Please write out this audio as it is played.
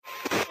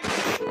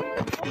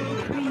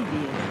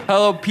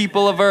Hello,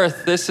 people of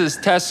Earth. This is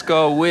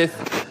Tesco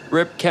with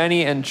Rip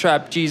Kenny and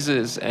Trap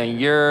Jesus, and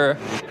you're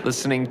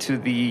listening to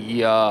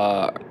the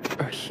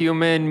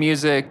Human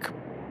Music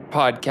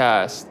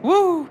Podcast.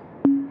 Woo!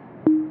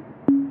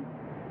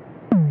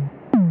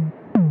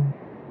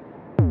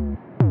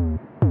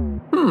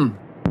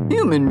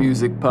 Human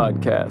Music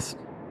Podcast.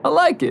 I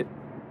like it.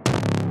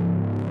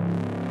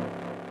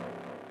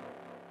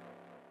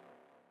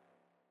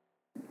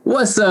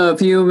 What's up,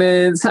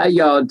 humans? How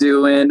y'all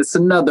doing? It's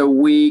another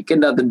week,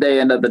 another day,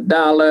 another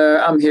dollar.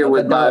 I'm here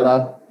with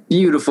my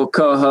beautiful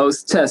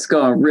co-host,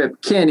 Tesco and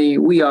Rip Kenny.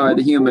 We are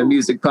the Human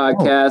Music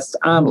Podcast.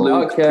 I'm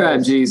Luke,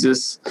 Trap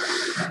Jesus.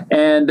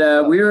 And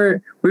we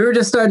were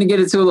just starting to get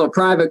into a little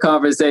private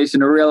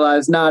conversation to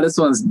realize, this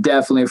one's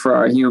definitely for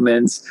our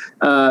humans.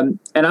 And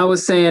I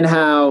was saying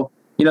how,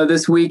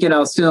 this weekend I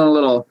was feeling a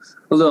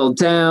little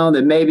down,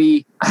 that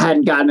maybe I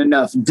hadn't gotten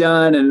enough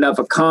done and enough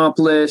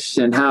accomplished,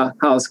 and how it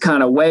was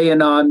kind of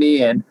weighing on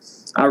me. And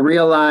I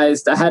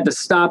realized I had to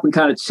stop and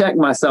kind of check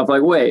myself,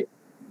 like, wait,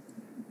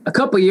 a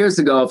couple of years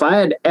ago, if I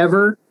had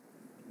ever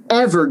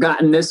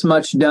gotten this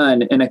much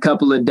done in a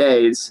couple of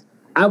days,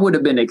 I would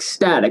have been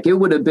ecstatic. It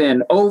would have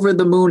been over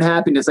the moon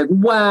happiness, like,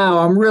 wow,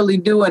 I'm really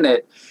doing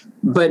it.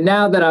 But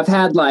now that I've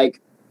had like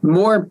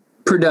more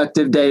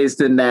productive days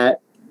than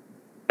that,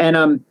 and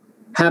I'm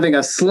having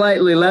a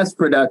slightly less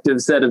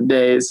productive set of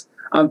days,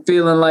 I'm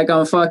feeling like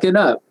I'm fucking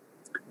up.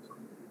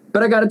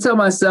 But I got to tell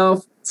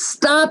myself,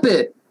 stop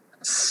it.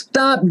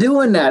 Stop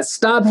doing that.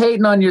 Stop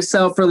hating on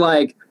yourself for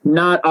like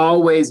not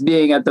always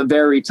being at the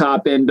very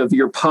top end of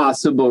your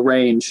possible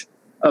range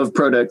of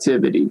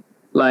productivity.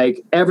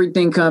 Like,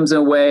 everything comes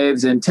in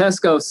waves. And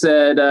Tesco's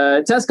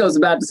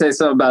about to say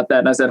something about that.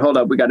 And I said, hold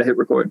up, we got to hit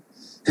record.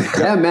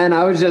 Yeah, man,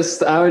 I was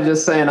just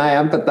saying I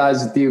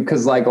empathize with you,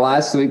 because like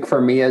last week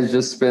for me has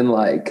just been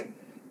like,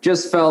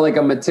 just felt like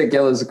a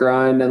meticulous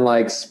grind and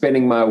like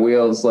spinning my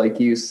wheels, like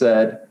you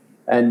said.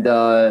 And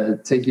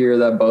to hear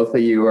that both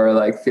of you are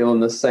like feeling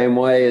the same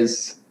way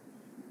is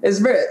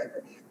very,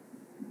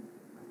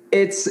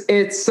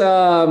 it's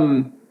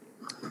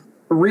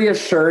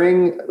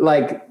reassuring,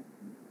 like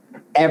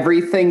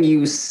everything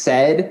you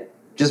said,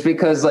 just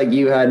because like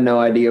you had no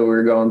idea we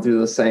were going through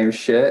the same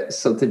shit.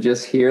 So to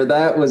just hear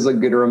that was a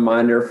good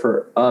reminder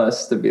for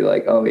us to be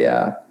like, oh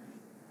yeah,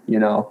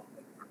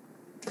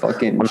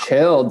 fucking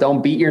chill.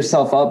 Don't beat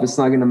yourself up. It's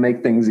not going to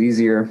make things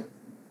easier.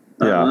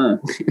 Yeah.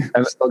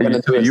 I'm still going to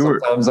do it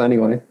sometimes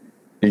anyway.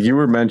 You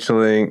were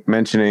mentioning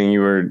you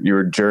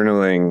were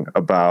journaling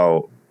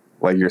about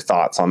like your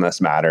thoughts on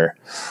this matter.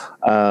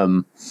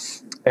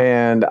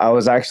 And I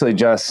was actually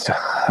just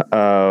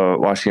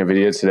watching a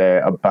video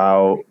today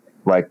about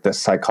like the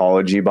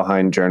psychology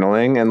behind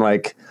journaling, and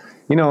like,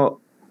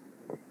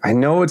 I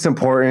know it's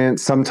important.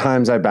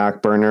 Sometimes I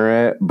back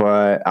burner it,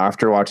 but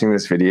after watching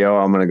this video,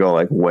 I'm going to go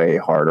like way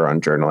harder on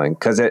journaling,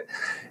 because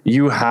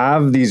you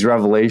have these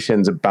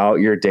revelations about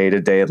your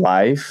day-to-day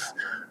life,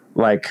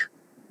 like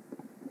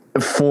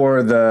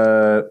for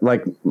the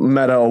like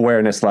meta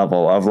awareness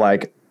level of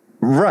like,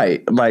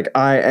 right, like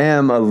I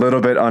am a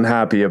little bit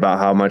unhappy about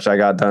how much I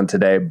got done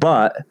today,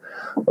 but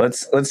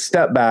let's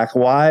step back.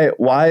 Why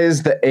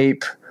is the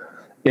ape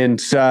in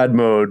sad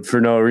mode for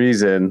no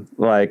reason?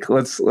 Like,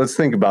 let's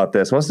think about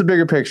this. What's the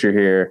bigger picture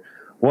here?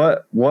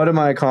 What am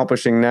I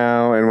accomplishing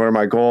now, and what are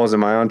my goals?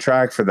 Am I on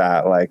track for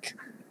that? Like,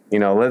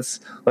 let's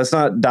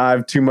not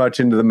dive too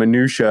much into the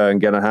minutia and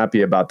get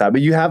unhappy about that.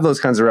 But you have those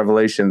kinds of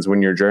revelations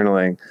when you're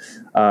journaling.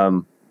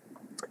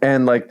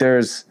 And like,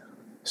 there's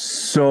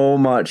so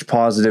much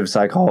positive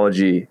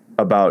psychology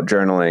about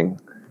journaling.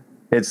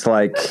 It's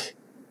like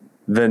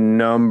the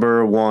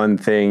number one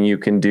thing you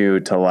can do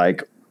to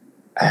like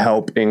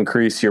help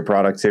increase your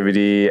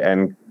productivity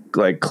and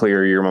like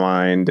clear your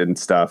mind and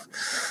stuff.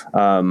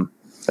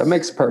 That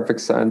makes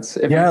perfect sense.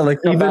 If yeah, you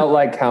like think about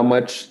like how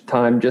much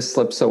time just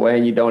slips away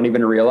and you don't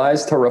even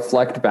realize, to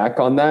reflect back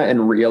on that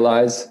and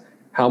realize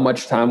how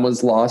much time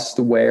was lost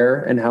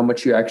where and how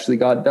much you actually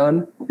got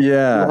done.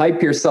 Yeah. You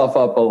hype yourself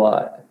up a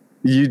lot.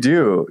 You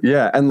do.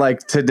 Yeah. And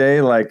like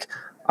today, like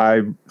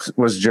I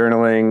was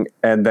journaling,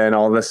 and then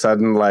all of a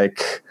sudden,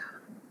 like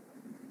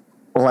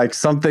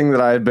something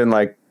that I had been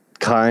like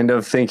kind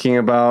of thinking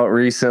about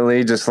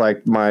recently, just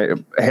like my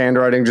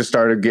handwriting just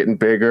started getting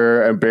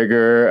bigger and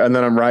bigger, and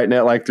then I'm writing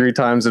it like 3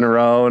 times in a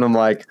row, and I'm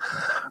like,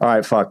 all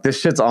right, fuck, this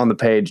shit's on the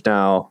page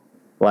now,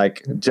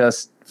 like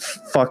just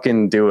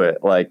fucking do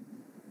it. Like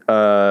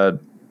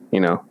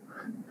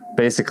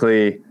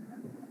basically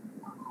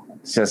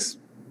just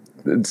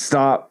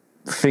stop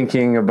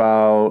thinking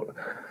about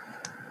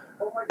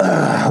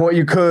what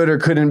you could or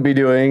couldn't be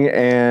doing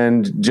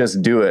and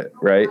just do it.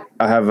 Right.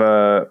 I have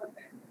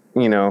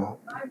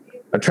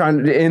I'm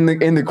trying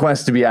in the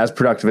quest to be as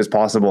productive as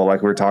possible,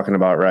 like we were talking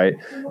about, right?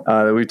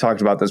 We've talked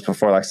about this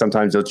before. Like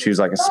sometimes you'll choose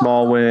like a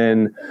small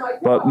win,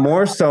 but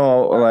more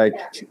so like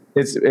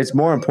it's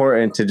more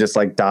important to just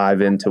like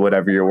dive into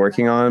whatever you're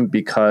working on,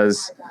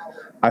 because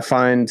I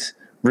find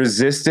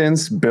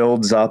resistance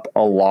builds up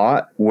a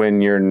lot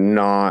when you're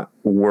not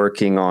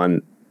working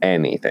on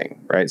anything,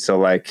 right? So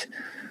like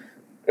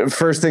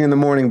first thing in the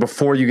morning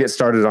before you get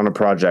started on a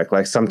project.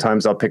 Like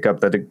sometimes I'll pick up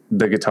the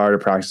guitar to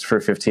practice for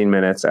 15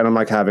 minutes and I'm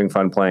like having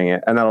fun playing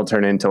it. And that'll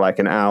turn into like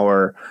an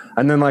hour.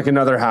 And then like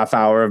another half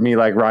hour of me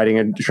like writing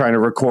and trying to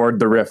record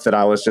the riff that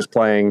I was just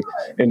playing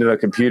into the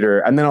computer.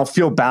 And then I'll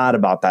feel bad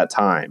about that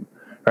time,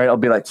 right? I'll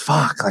be like,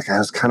 fuck, like I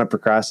was kind of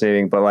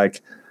procrastinating, but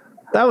like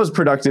that was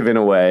productive in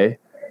a way.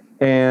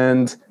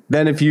 And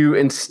then if you,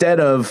 instead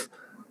of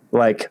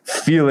like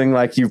feeling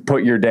like you've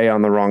put your day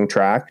on the wrong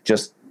track,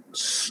 just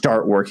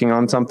start working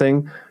on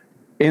something,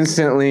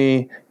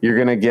 instantly you're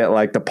going to get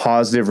like the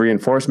positive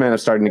reinforcement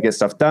of starting to get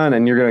stuff done,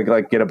 and you're going to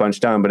like get a bunch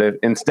done. But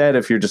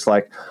if you're just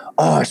like,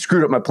 oh, I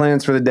screwed up my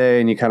plans for the day,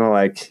 and you kind of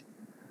like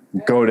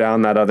go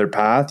down that other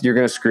path, you're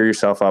going to screw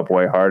yourself up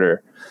way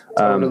harder.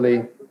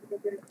 Totally.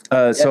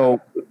 So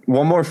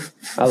one more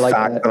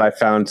fact that I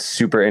found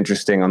super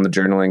interesting on the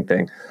journaling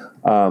thing.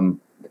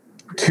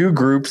 2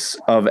 groups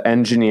of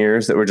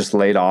engineers that were just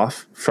laid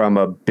off from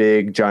a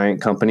big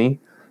giant company.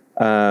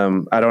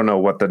 I don't know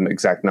what the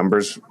exact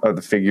numbers of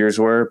the figures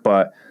were,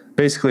 but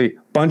basically a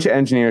bunch of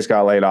engineers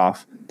got laid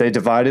off. They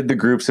divided the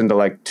groups into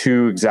like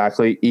 2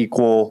 exactly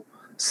equal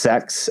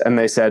sects. And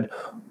they said,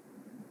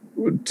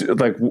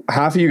 like,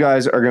 half of you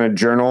guys are going to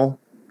journal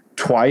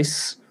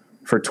twice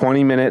for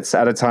 20 minutes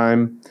at a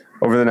time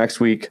over the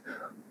next week.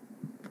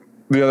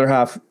 The other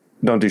half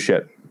don't do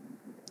shit.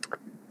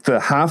 The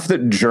half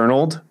that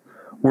journaled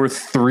were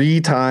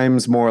 3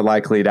 times more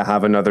likely to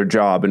have another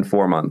job in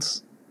 4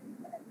 months.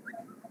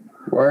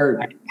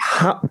 Word.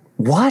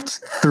 What?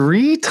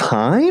 3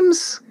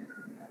 times?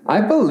 I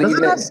believe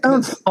Doesn't that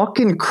sound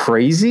fucking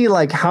crazy?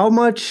 Like how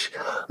much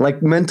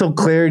like mental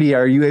clarity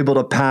are you able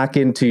to pack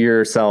into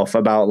yourself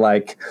about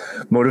like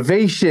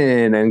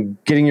motivation and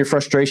getting your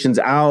frustrations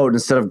out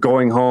instead of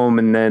going home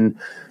and then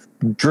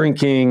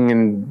drinking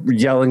and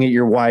yelling at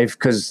your wife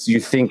because you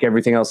think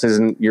everything else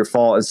isn't your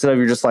fault, instead of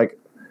you're just like,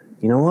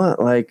 you know what?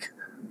 Like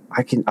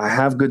I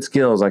have good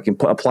skills. I can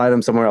apply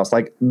them somewhere else.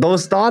 Like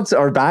those thoughts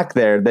are back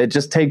there. That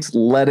just takes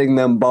letting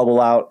them bubble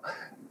out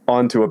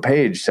onto a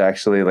page to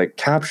actually like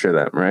capture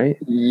them. Right.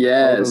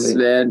 Yes,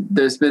 totally. Man.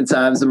 There's been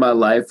times in my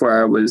life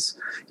where I was,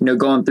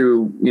 going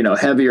through,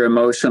 heavier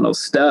emotional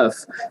stuff.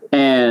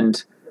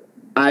 And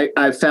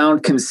I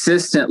found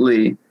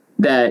consistently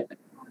that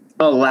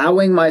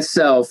allowing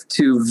myself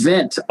to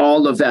vent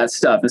all of that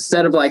stuff,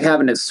 instead of like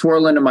having it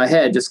swirl into my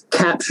head, just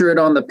capture it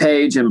on the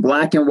page in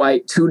black and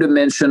white,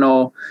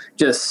 2-dimensional,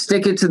 just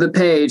stick it to the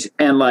page.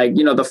 And like,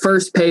 the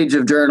first page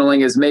of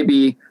journaling is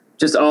maybe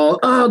just all,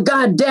 oh,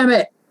 God damn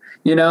it.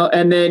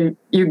 And then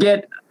you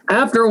get,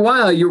 after a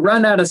while, you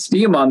run out of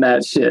steam on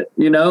that shit,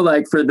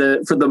 like for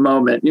the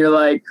moment. You're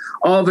like,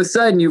 all of a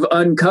sudden you've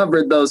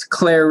uncovered those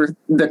clear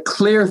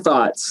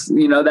thoughts,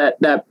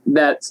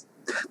 that's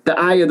the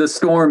eye of the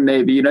storm,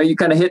 maybe, you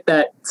kind of hit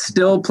that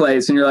still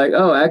place and you're like,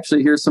 oh,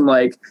 actually, here's some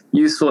like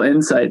useful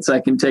insights I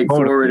can take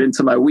forward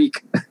into my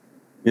week.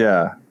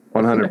 Yeah,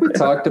 100%. We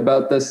talked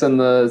about this in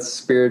the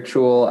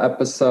spiritual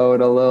episode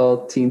a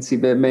little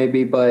teensy bit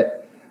maybe,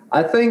 but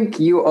I think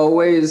you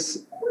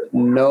always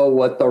know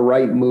what the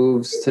right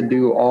moves to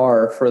do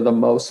are for the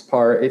most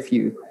part. If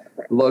you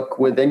look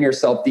within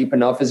yourself deep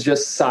enough, is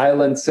just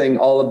silencing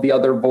all of the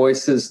other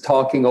voices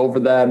talking over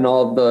that and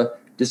all of the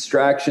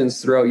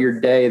distractions throughout your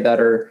day that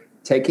are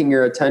taking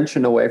your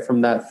attention away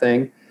from that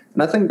thing.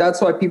 And I think that's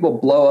why people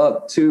blow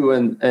up too.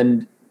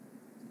 And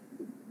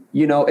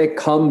it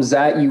comes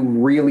at you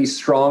really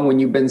strong when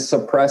you've been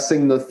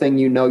suppressing the thing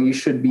you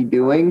should be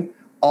doing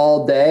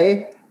all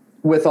day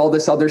with all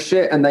this other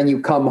shit. And then you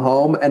come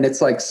home and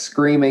it's like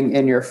screaming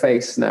in your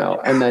face now.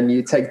 And then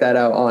you take that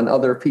out on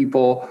other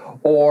people,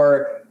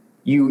 or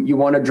you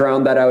want to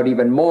drown that out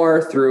even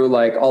more through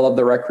like all of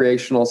the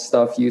recreational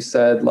stuff you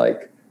said,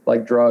 like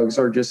drugs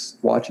or just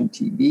watching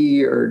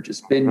TV or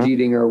just binge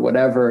eating or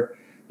whatever.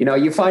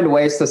 You find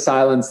ways to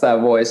silence that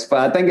voice, but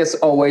I think it's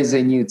always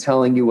in you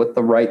telling you what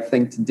the right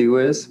thing to do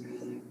is.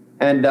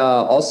 And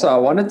also I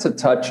wanted to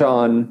touch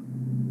on,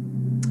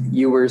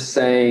 you were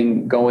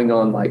saying going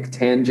on like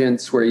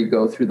tangents where you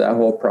go through that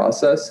whole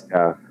process.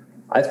 Yeah.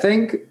 I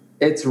think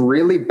it's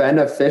really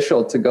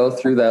beneficial to go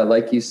through that,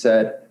 like you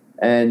said.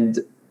 And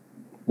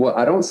what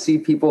I don't see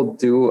people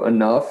do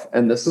enough,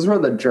 and this is where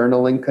the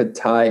journaling could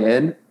tie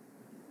in.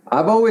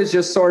 I've always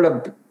just sort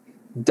of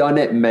done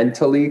it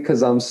mentally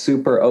because I'm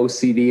super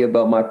OCD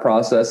about my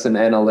process and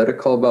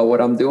analytical about what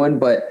I'm doing.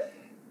 But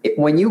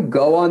when you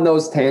go on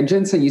those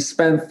tangents and you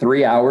spend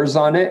 3 hours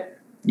on it,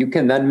 you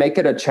can then make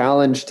it a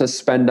challenge to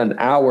spend an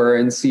hour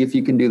and see if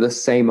you can do the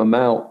same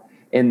amount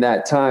in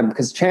that time.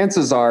 Because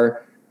chances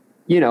are,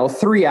 2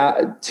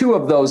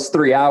 of those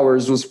 3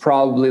 hours was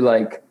probably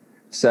like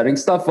setting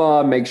stuff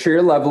up, make sure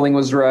your leveling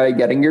was right,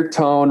 getting your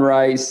tone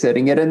right,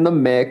 sitting it in the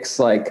mix.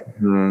 Like,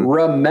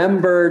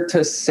 remember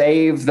to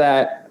save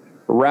that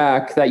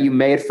rack that you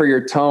made for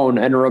your tone,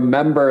 and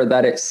remember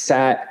that it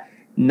sat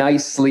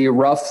nicely,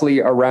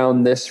 roughly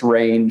around this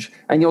range.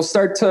 And you'll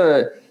start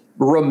to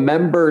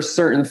remember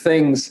certain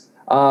things.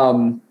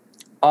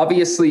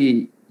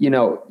 Obviously,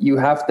 you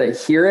have to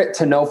hear it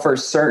to know for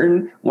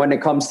certain when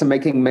it comes to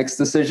making mix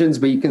decisions,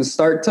 but you can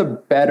start to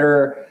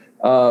better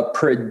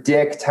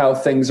predict how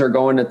things are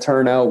going to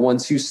turn out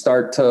once you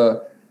start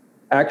to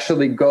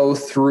actually go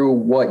through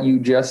what you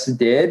just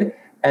did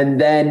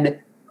and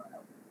then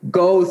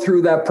go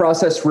through that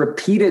process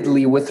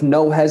repeatedly with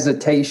no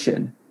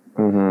hesitation.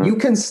 Mm-hmm. You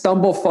can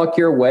stumble fuck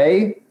your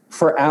way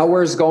for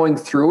hours going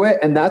through it,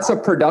 and that's a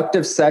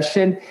productive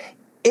session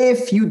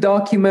if you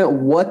document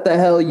what the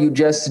hell you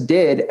just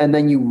did and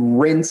then you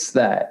rinse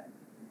that.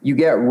 You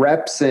get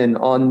reps in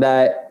on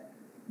that,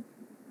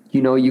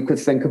 you could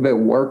think of it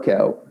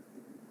workout.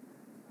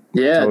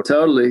 Yeah,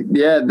 totally.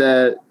 Yeah,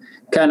 the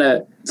kind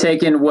of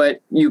taking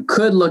what you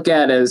could look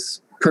at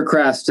as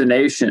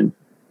procrastination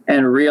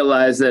and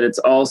realize that it's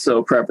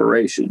also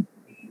preparation,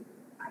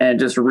 and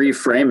just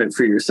reframe it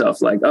for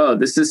yourself. Like, oh,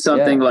 this is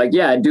something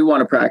I do want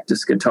to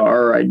practice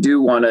guitar, or I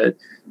do want to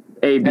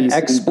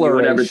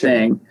whatever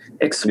thing.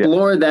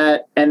 Explore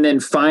that, and then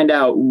find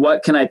out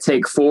what can I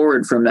take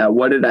forward from that?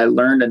 What did I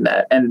learn in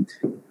that? And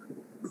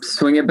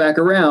swing it back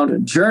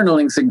around.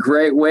 Journaling's a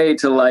great way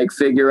to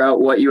figure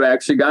out what you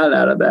actually got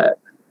out of that.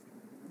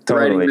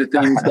 Totally. Writing the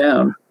things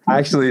down.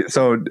 Actually,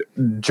 so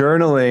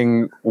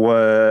journaling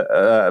was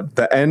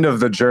the end of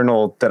the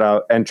journal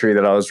entry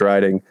that I was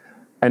writing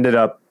ended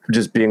up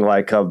just being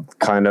like a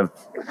kind of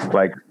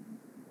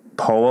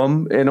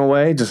poem in a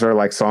way, just sort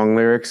of song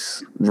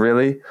lyrics,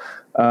 really.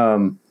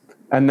 And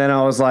then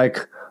I was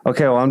like,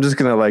 okay, well, I'm just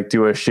gonna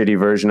do a shitty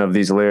version of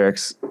these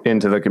lyrics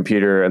into the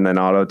computer and then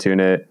auto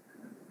tune it,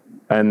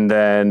 and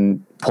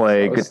then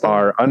play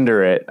guitar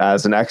under it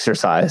as an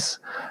exercise.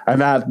 And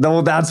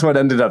that's what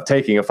ended up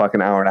taking a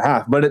fucking hour and a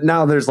half. But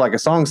now there's a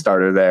song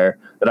starter there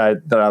that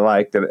I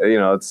like, that,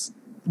 it's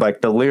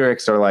the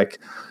lyrics are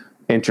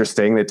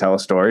interesting. They tell a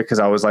story, because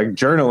I was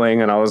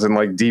journaling and I was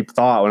in deep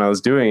thought when I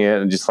was doing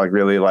it, and just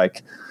really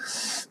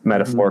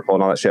metaphorical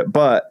and all that shit.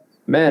 But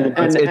man,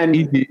 it's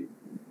easy.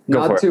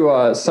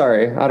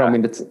 Sorry, I don't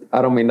mean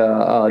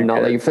to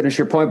not let you finish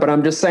your point, but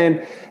I'm just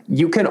saying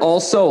you can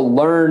also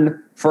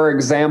learn, for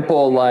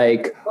example,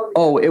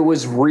 it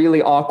was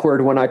really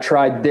awkward when I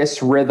tried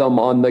this rhythm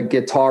on the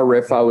guitar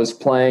riff I was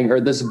playing, or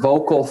this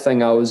vocal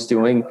thing I was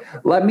doing.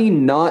 Let me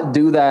not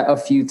do that a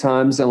few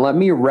times, and let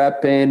me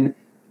rep in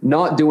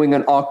not doing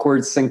an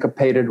awkward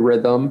syncopated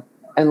rhythm,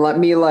 and let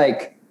me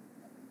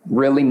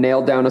really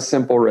nail down a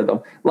simple rhythm.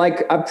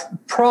 I've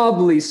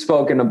probably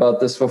spoken about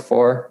this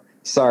before.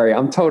 Sorry,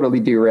 I'm totally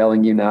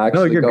derailing you now. Actually,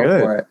 no, you're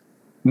good. For it.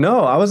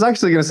 No, I was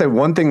actually going to say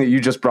one thing that you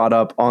just brought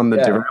up on the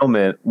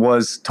derailment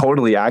was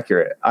totally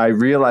accurate. I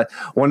realized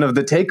one of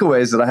the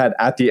takeaways that I had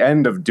at the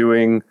end of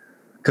doing,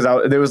 because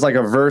there was a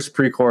verse,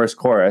 pre-chorus,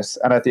 chorus,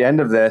 and at the end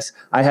of this,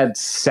 I had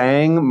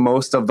sang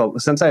most of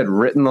since I had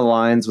written the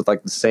lines with the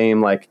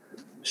same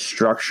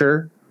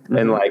structure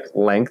and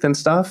length and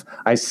stuff,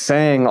 I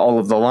sang all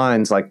of the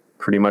lines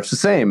pretty much the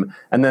same,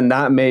 and then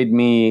that made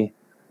me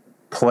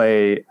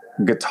play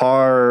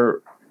guitar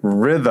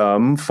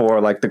rhythm for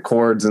the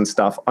chords and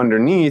stuff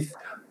underneath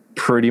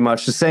pretty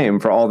much the same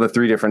for all the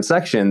three different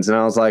sections. And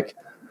I was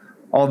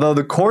although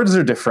the chords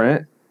are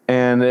different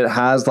and it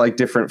has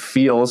different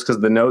feels because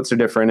the notes are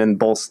different in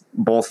both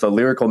the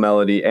lyrical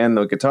melody and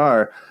the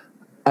guitar,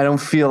 I don't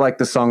feel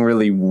the song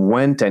really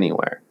went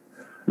anywhere.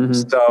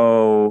 Mm-hmm.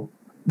 So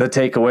the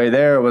takeaway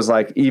there was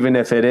even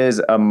if it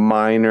is a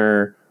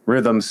minor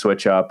rhythm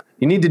switch up,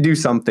 you need to do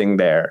something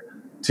there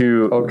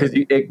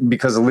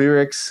because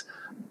lyrics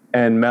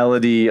and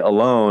melody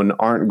alone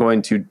aren't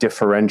going to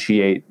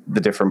differentiate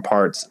the different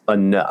parts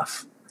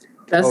enough.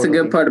 That's the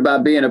good part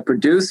about being a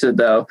producer,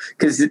 though,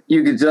 because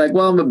you could be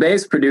well, I'm a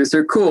bass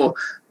producer. Cool.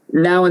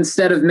 Now,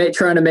 instead of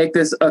trying to make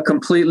this a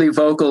completely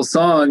vocal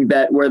song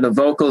where the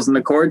vocals and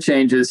the chord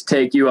changes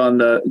take you on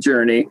the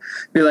journey,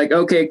 be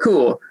okay,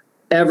 cool.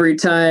 Every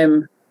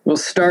time we'll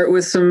start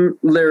with some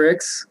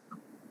lyrics,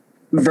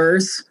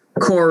 verse,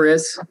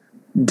 chorus,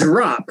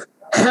 drop,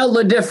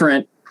 hella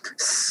different.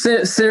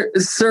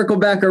 Circle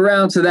back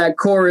around to that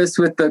chorus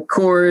with the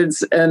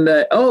chords and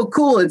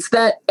cool, it's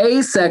that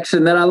A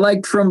section that I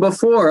liked from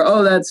before.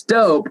 Oh, that's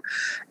dope.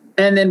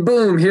 And then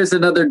boom, here's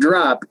another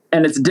drop,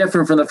 and it's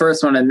different from the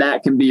first one, and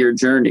that can be your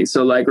journey.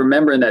 So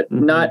remembering that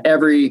not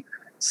every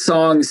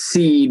song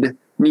seed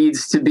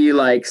needs to be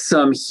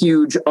some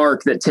huge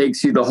arc that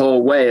takes you the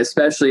whole way,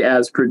 especially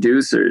as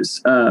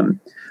producers.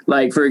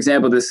 For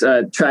example, this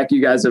track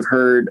you guys have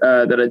heard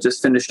that I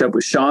just finished up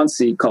with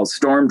Chauncey called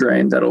Storm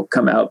Drain, that'll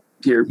come out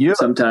here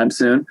sometime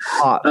soon.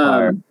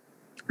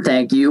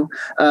 Thank you.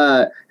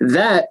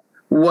 That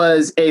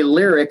was a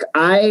lyric.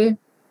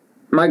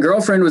 My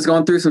girlfriend was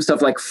going through some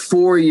stuff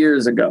 4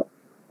 years ago,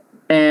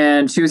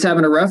 and she was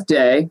having a rough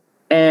day,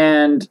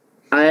 and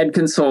I had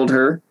consoled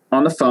her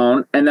on the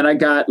phone, and then I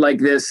got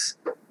this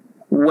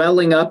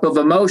welling up of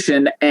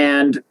emotion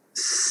and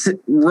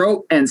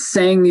wrote and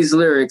sang these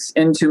lyrics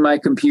into my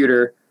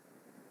computer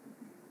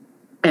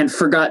and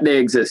forgot they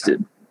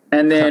existed.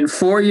 And then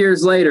 4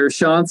 years later,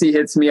 Chauncey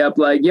hits me up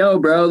like, yo,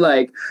 bro,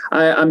 like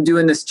I'm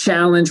doing this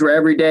challenge where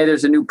every day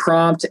there's a new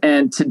prompt.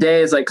 And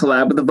today is like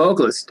collab with a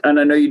vocalist. And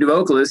I know you do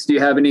vocalists. Do you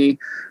have any,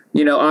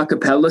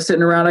 acapella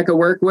sitting around I could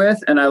work with?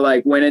 And I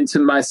like went into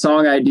my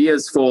song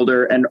ideas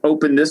folder and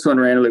opened this one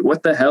randomly.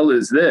 What the hell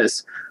is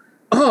this?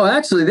 Oh,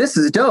 actually, this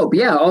is dope.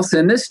 Yeah, I'll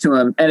send this to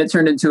him. And it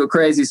turned into a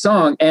crazy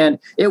song. And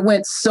it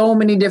went so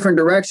many different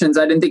directions.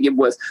 I didn't think it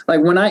was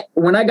like when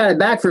I got it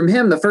back from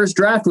him, the first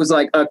draft was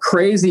like a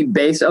crazy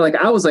bass. Like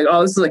I was like,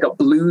 oh, this is like a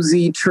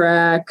bluesy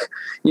track,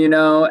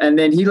 and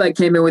then he like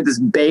came in with this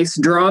bass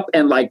drop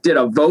and like did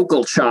a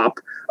vocal chop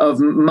of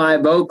my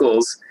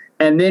vocals.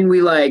 And then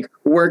we like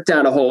worked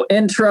out a whole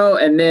intro,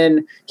 and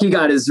then he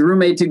got his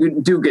roommate to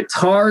do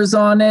guitars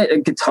on it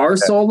and guitar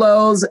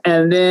solos.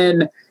 And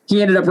then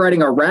he ended up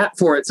writing a rap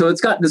for it. So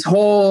it's got this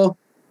whole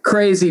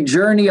crazy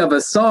journey of a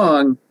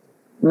song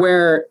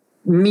where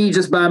me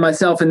just by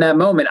myself in that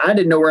moment, I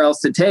didn't know where else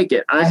to take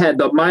it.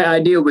 My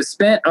idea was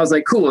spent. I was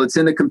like, cool, it's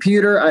in the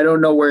computer. I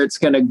don't know where it's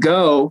going to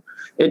go.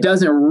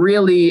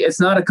 It's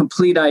not a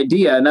complete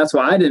idea. And that's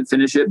why I didn't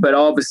finish it. But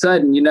all of a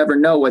sudden, you never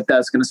know what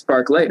that's going to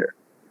spark later.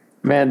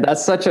 Man,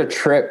 that's such a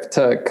trip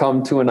to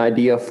come to an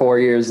idea 4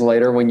 years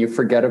later when you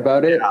forget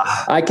about it.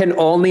 Yeah. I can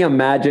only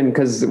imagine,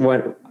 because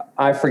when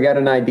I forget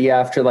an idea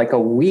after like a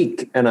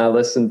week and I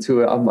listen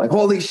to it, I'm like,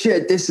 holy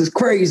shit, this is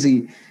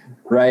crazy.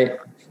 Right.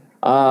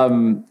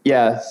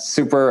 Yeah,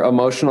 super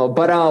emotional.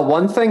 But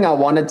one thing I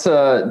wanted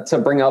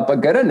to bring up, a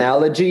good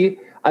analogy,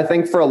 I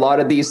think, for a lot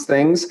of these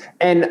things.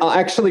 And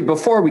actually,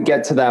 before we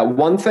get to that,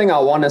 one thing I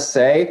want to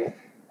say,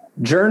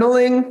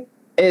 journaling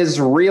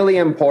is really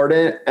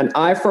important, and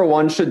I, for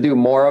one, should do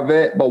more of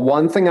it. But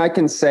one thing I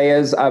can say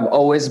is I've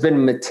always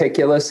been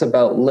meticulous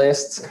about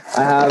lists.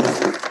 I have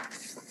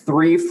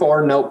 3-4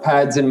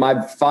 notepads in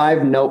my 5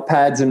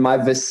 notepads in my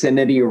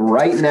vicinity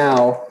right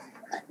now.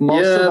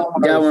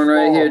 Got one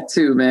right here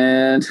too,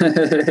 man.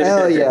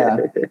 Hell yeah.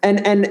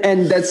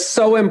 And that's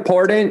so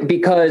important,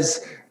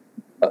 because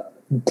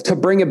to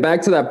bring it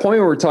back to that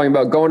point where we're talking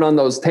about going on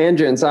those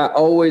tangents, I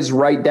always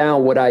write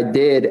down what I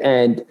did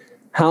and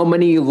how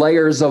many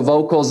layers of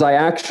vocals I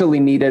actually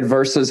needed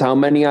versus how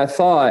many I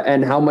thought,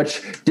 and how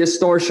much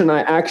distortion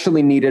I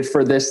actually needed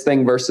for this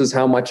thing versus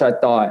how much I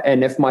thought.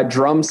 And if my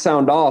drums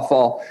sound off,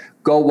 I'll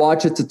go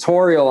watch a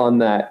tutorial on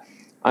that.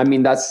 I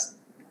mean, that's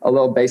a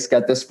little basic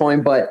at this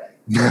point, but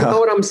you know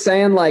what I'm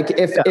saying? Like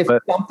if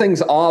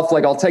something's off,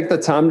 like I'll take the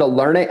time to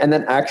learn it and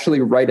then actually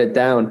write it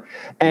down.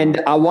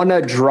 And I want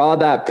to draw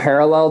that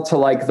parallel to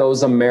like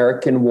those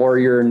American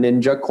Warrior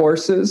Ninja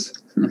courses,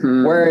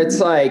 where it's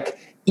like,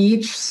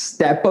 each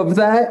step of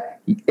that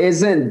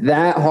isn't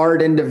that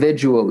hard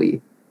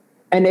individually.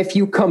 And if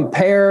you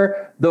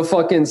compare the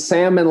fucking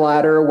salmon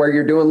ladder where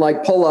you're doing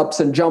like pull-ups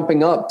and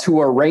jumping up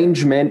to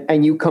arrangement,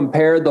 and you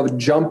compare the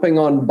jumping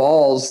on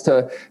balls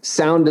to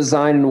sound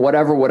design and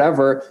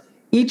whatever,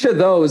 each of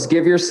those,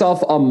 give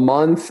yourself a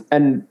month.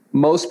 And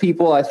most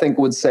people, I think,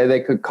 would say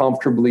they could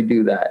comfortably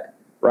do that,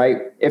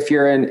 right? If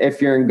you're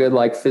in good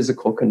like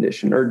physical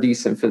condition or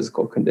decent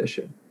physical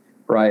condition,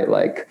 right?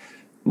 Like,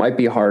 might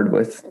be hard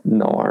with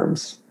no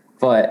arms,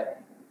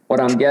 but what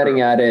I'm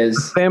getting at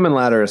is salmon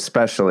ladder,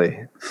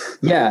 especially.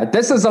 Yeah,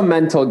 this is a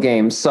mental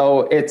game,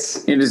 so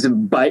you're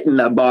just biting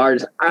the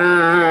bars.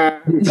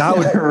 That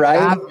would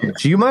right.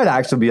 You might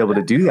actually be able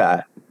to do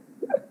that.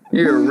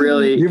 You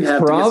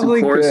have to get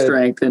some core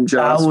strength and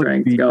jaw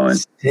strength going.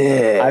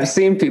 Sick. I've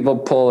seen people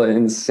pull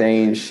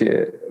insane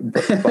shit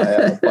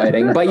by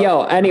biting. But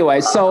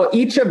anyway, so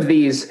each of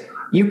these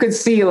you could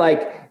see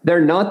like, they're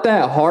not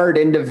that hard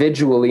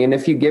individually. And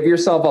if you give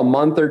yourself a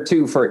month or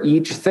two for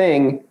each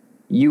thing,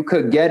 you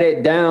could get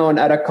it down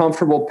at a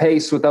comfortable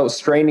pace without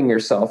straining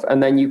yourself.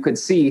 And then you could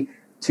see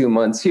 2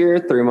 months here,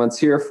 3 months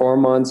here, 4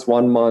 months,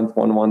 1 month,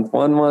 1 month,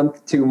 1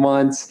 month, 2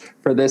 months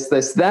for this,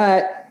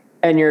 that.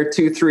 And you're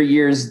 2-3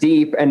 years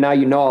deep. And now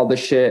you know all the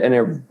shit. And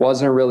it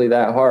wasn't really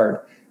that hard,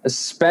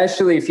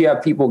 especially if you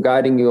have people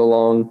guiding you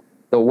along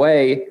the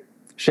way.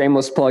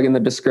 Shameless plug in the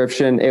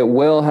description. It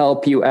will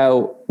help you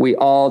out. We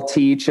all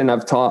teach, and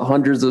I've taught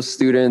hundreds of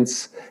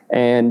students,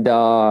 and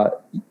are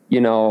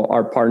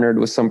partnered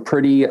with some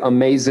pretty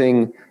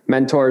amazing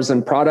mentors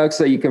and products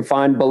that you can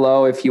find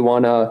below if you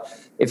want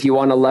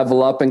to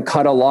level up and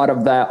cut a lot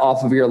of that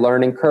off of your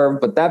learning curve.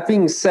 But that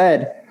being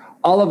said,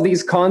 all of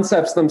these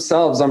concepts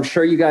themselves, I'm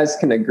sure you guys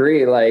can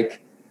agree,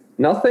 like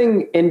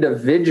nothing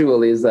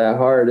individually is that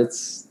hard.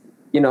 It's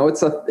the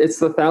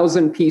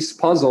 1,000-piece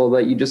puzzle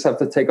that you just have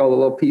to take all the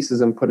little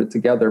pieces and put it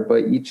together.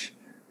 But each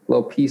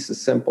little piece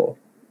is simple.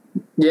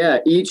 Yeah.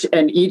 Each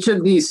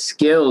of these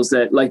skills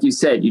that, like you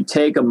said, you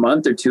take a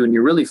month or two and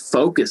you really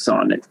focus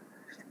on it.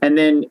 And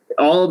then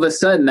all of a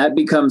sudden that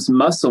becomes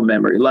muscle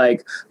memory.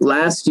 Like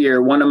last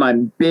year, one of my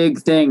big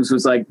things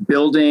was like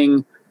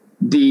building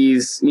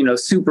these,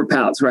 super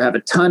palettes where I have a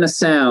ton of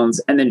sounds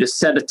and then just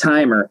set a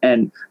timer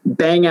and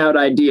bang out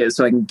ideas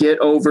so I can get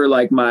over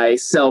like my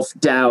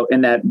self-doubt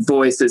and that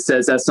voice that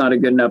says that's not a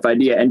good enough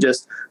idea, and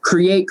just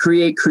create.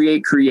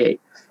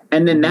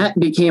 And then that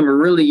became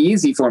really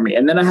easy for me.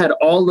 And then I had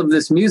all of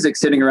this music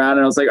sitting around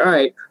and I was like, all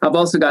right, I've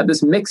also got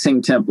this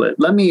mixing template.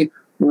 Let me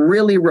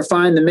really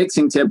refine the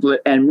mixing template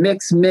and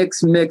mix.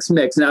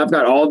 Now I've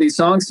got all these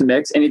songs to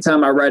mix.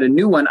 Anytime I write a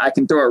new one, I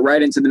can throw it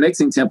right into the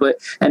mixing template.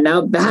 And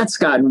now that's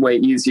gotten way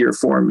easier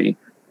for me.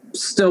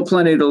 Still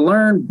plenty to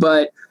learn,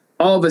 but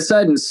all of a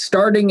sudden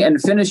starting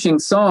and finishing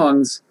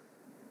songs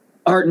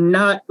are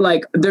not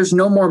like, there's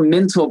no more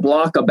mental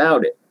block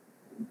about it.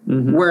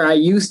 Mm-hmm. Where I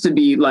used to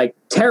be like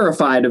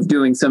terrified of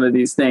doing some of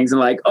these things and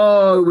like,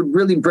 oh, it would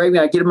really break me.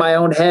 I get in my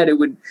own head. It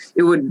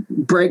would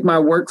break my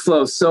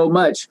workflow so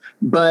much.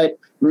 But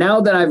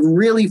now that I've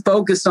really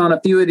focused on a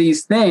few of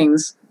these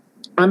things,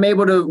 I'm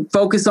able to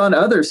focus on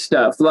other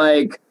stuff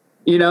like,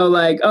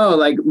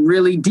 like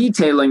really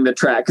detailing the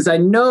track. Cause I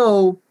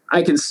know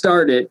I can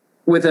start it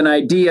with an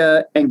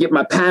idea and get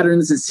my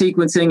patterns and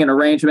sequencing and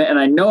arrangement. And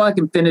I know I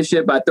can finish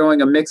it by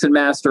throwing a mix and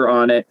master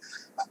on it.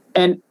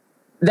 And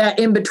that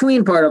in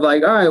between part of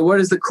like, all right, what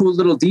is the cool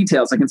little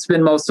details? I can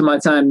spend most of my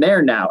time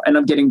there now, and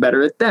I'm getting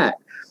better at that.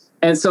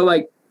 And so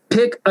like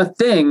pick a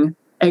thing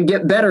and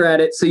get better at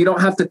it so you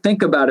don't have to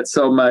think about it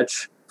so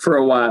much for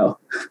a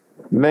while.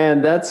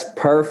 Man, that's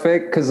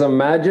perfect. Because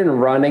imagine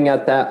running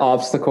at that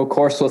obstacle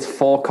course with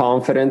full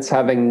confidence,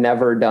 having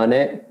never done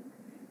it,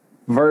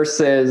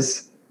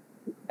 versus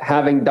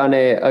having done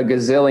it a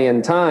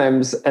gazillion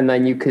times, and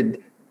then you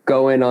could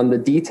go in on the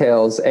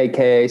details,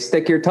 aka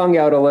stick your tongue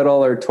out a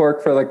little or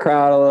twerk for the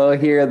crowd a little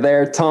here,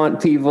 there,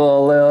 taunt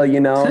people a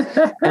little,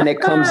 and it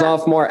comes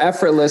off more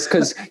effortless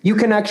because you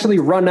can actually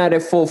run at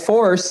it full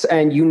force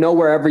and you know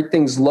where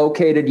everything's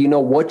located. You know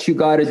what you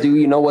got to do.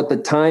 You know what the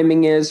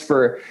timing is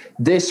for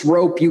this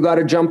rope. You got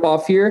to jump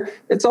off here.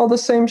 It's all the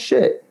same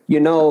shit.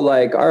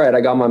 Like, all right,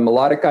 I got my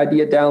melodic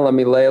idea down. Let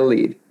me lay a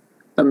lead.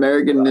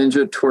 American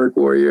Ninja Twerk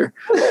Warrior.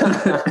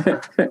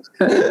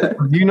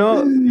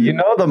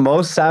 The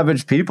most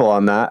savage people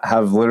on that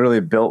have literally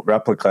built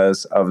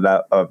replicas of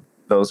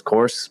those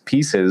course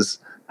pieces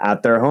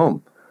at their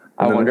home.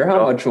 I wonder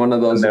how much one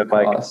of those would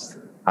cost.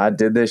 I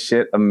did this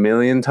shit a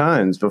million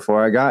times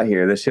before I got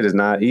here. This shit is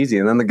not easy.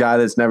 And then the guy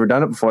that's never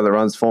done it before that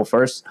runs full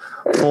force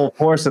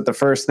at the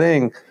first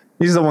thing,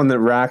 he's the one that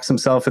racks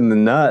himself in the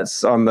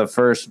nuts on the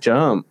first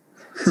jump.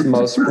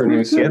 Most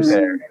producers get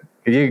there.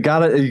 You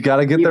gotta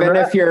get even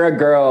the if you're a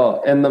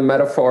girl in the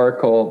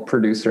metaphorical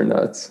producer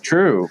nuts.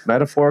 True,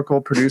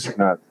 metaphorical producer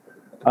nuts.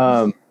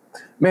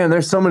 Man,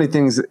 there's so many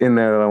things in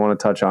there that I want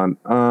to touch on.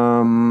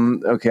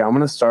 Okay, I'm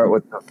gonna start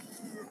with the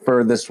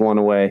furthest one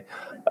away.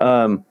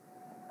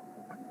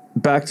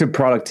 Back to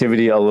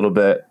productivity a little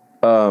bit.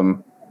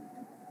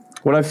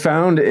 What I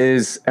found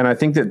is, and I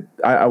think that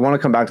I want to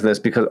come back to this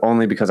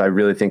because I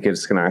really think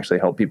it's going to actually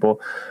help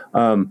people.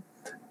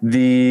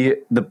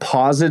 The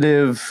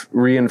positive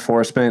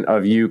reinforcement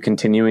of you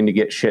continuing to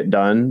get shit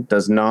done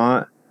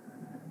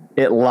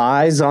it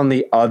lies on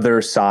the other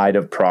side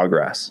of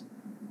progress,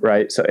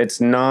 right? So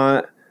it's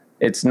not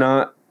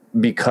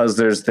because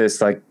there's this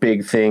like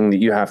big thing that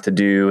you have to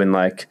do and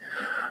like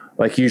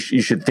you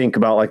should think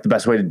about like the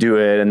best way to do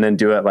it and then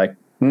do it. Like,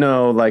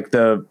 no, like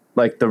the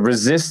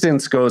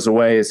resistance goes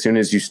away as soon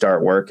as you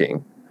start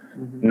working,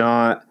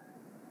 not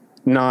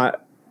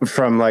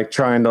from like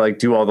trying to like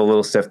do all the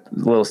little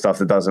stuff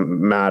that doesn't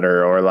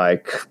matter, or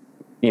like,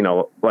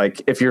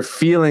 like if you're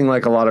feeling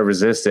like a lot of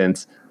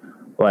resistance,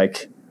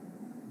 like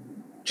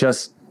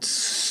just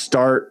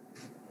start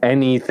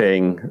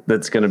anything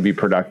that's going to be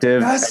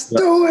productive. Just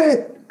do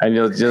it. And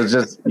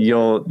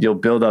you'll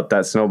build up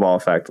that snowball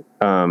effect.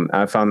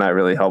 I found that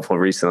really helpful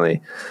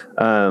recently.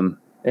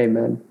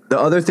 Amen. The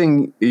other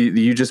thing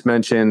you just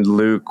mentioned,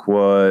 Luke,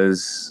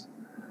 was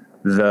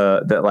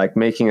that like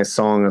making a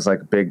song is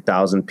like a big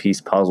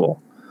 1,000-piece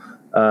puzzle.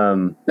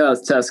 No,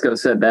 Tesco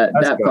said that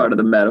part of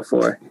the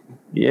metaphor.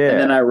 Yeah. And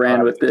then I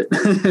ran with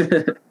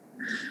it.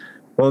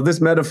 Well, this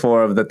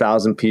metaphor of the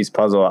 1,000-piece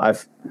puzzle, I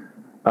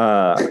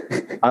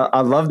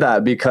love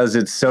that because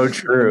it's so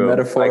true. The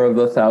metaphor of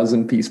the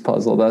 1,000-piece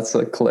puzzle. That's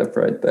a clip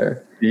right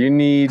there. You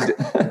need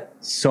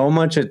so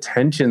much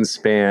attention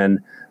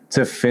span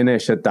to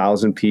finish a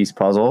 1,000-piece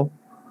puzzle.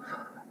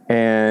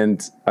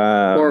 And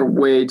or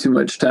way too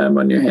much time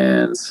on your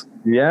hands.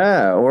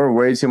 Yeah, or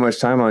way too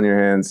much time on your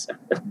hands.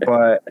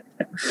 But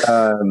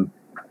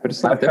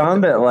I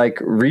found that like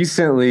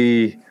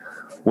recently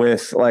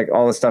with like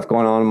all the stuff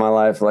going on in my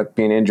life, like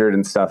being injured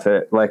and stuff,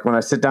 like when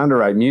I sit down to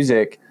write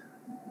music,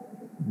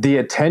 the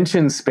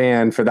attention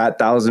span for that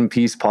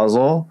 1,000-piece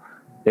puzzle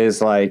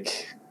is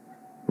like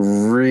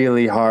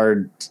really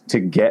hard to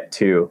get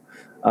to.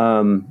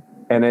 And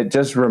it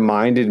just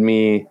reminded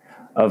me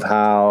of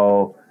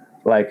how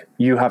like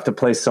you have to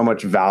place so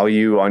much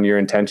value on your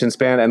attention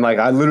span. And like,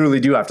 I literally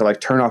do have to like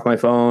turn off my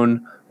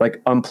phone,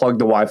 like unplug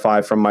the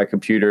Wi-Fi from my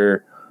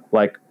computer,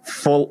 like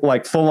full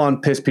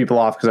on piss people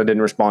off because I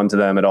didn't respond to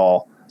them at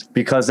all,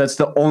 because that's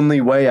the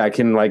only way I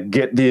can like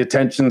get the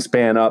attention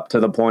span up to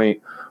the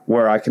point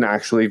where I can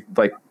actually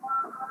like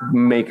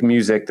make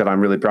music that I'm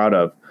really proud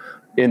of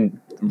in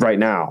right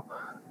now.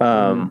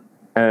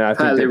 And I think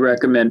highly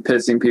recommend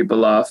pissing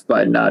people off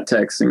by not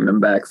texting them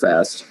back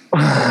fast.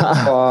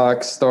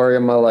 Fuck, story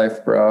of my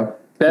life, bro.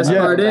 Best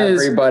part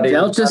is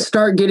they'll just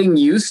start getting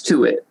used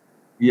to it.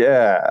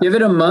 Yeah. Give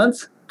it a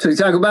month. So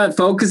talk about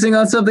focusing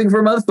on something for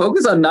a month.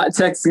 Focus on not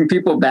texting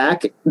people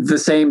back the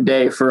same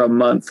day for a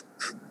month.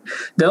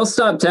 They'll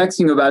stop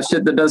texting about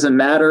shit that doesn't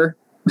matter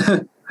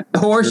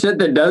or shit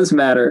that does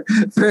matter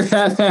for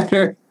that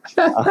matter.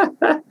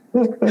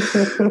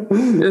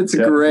 It's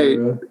great.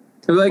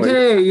 They're like,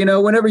 hey,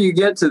 whenever you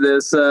get to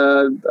this,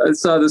 I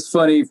saw this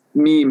funny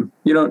meme.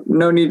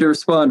 No need to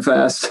respond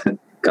fast.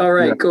 All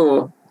right,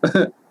 cool.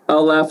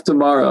 I'll laugh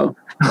tomorrow.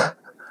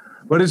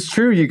 But it's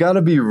true. You got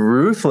to be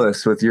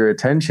ruthless with your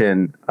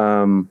attention.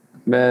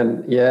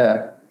 Man,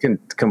 yeah. Can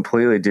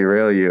completely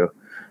derail you.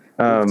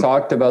 We've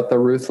talked about the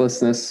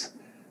ruthlessness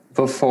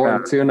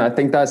before too, and I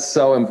think that's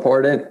so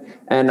important.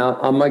 And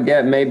I'm gonna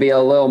get maybe a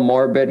little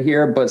morbid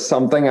here, but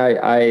something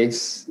I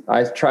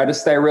try to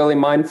stay really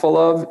mindful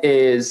of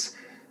is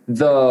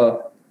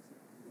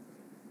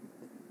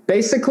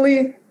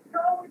basically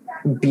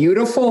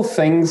beautiful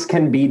things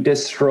can be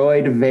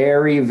destroyed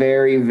very,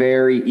 very,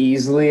 very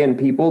easily, and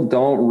people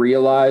don't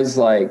realize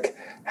like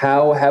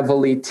how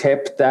heavily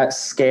tipped that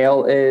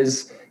scale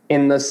is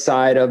in the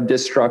side of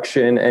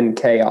destruction and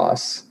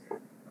chaos,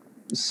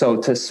 so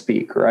to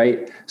speak,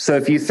 right? So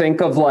if you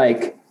think of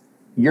like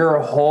your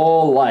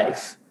whole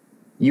life,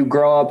 you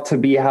grow up to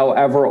be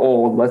however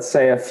old, let's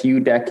say a few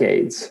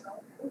decades,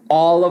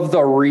 all of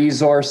the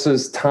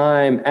resources,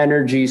 time,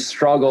 energy,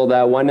 struggle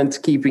that went into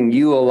keeping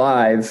you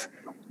alive,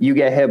 you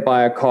get hit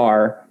by a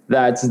car,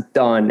 that's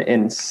done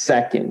in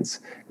seconds.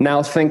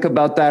 Now think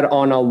about that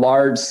on a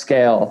large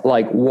scale,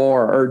 like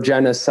war or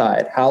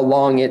genocide, how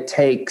long it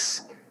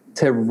takes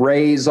to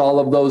raise all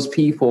of those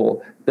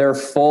people. They're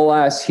full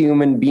ass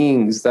human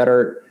beings that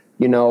are,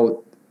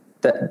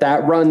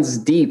 that runs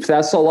deep.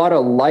 That's a lot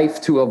of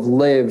life to have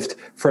lived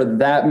for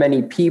that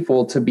many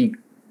people to be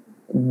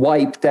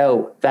wiped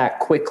out that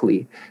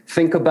quickly.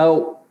 Think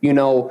about,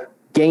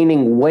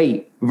 gaining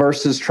weight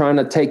versus trying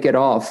to take it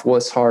off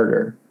was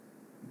harder,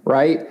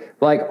 right?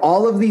 Like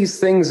all of these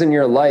things in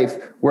your life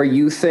where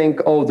you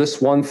think, oh,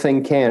 this one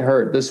thing can't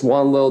hurt, this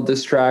one little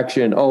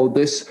distraction, oh,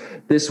 this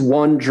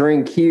one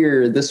drink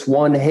here, this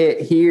one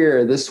hit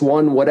here, this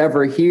one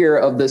whatever here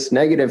of this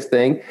negative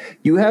thing,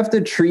 you have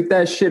to treat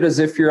that shit as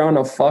if you're on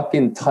a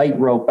fucking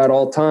tightrope at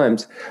all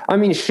times. I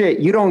mean, shit,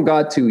 you don't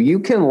got to. You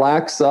can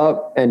lax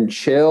up and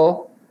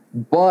chill,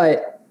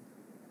 but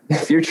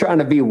if you're trying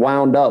to be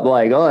wound up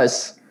like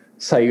us,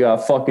 that's how you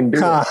gotta fucking do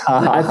it.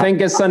 I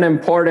think it's an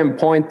important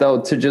point,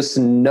 though, to just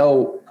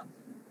note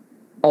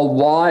a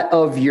lot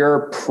of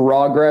your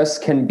progress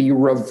can be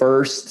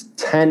reversed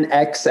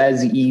 10x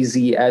as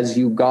easy as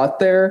you got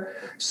there.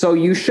 So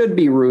you should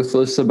be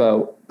ruthless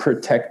about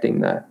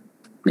protecting that.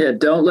 Yeah,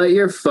 don't let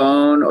your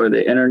phone or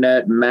the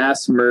internet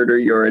mass murder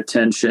your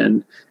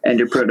attention and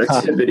your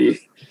productivity.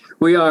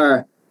 We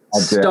are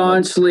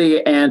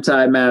staunchly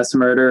anti-mass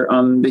murder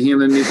on the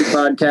Human Music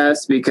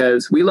Podcast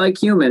because we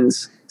like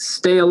humans.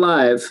 Stay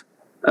alive,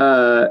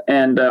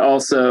 and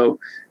also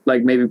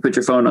like maybe put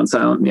your phone on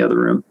silent in the other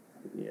room.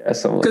 Yeah,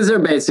 because they're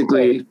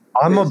basically.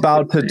 I'm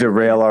about to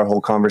derail our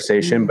whole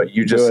conversation, but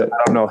I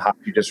don't know how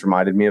you just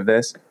reminded me of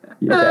this.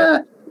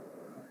 The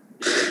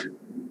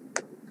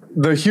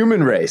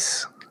human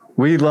race.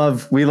 We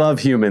love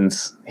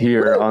humans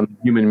here on the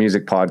Human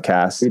Music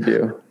Podcast. We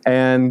do,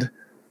 and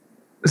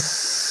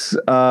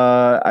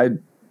I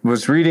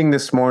was reading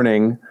this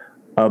morning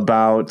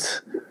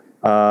about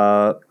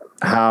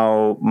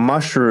how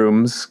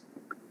mushrooms,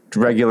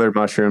 regular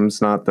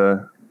mushrooms, not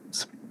the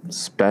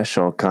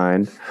special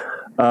kind,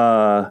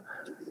 are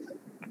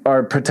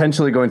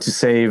potentially going to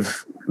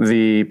save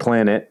the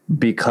planet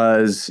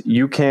because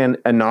you can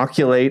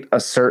inoculate a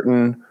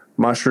certain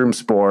mushroom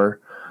spore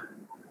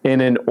in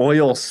an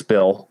oil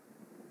spill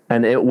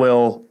and it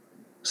will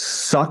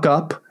suck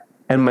up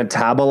and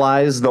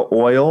metabolize the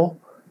oil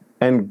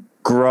and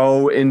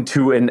grow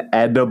into an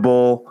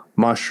edible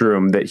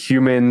mushroom that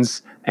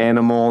humans,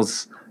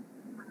 animals,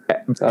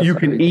 you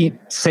can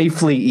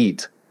safely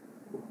eat.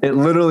 It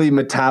literally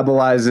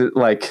metabolizes it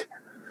like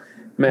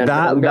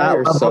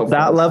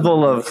that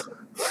level of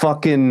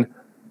fucking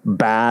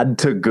bad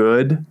to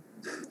good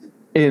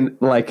in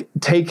like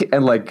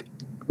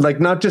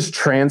not just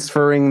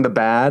transferring the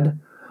bad,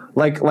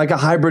 like a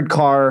hybrid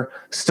car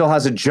still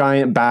has a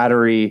giant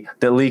battery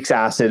that leaks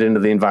acid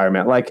into the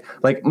environment. Like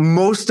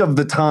most of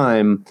the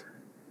time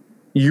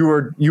you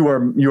are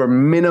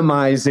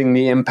minimizing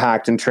the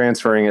impact and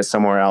transferring it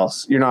somewhere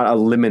else. You're not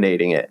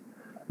eliminating it.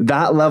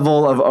 That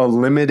level of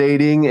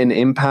eliminating an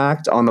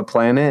impact on the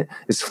planet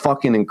is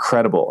fucking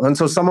incredible. And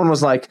so someone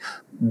was like,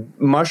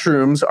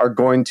 mushrooms are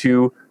going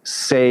to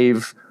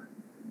save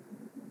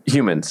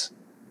humans.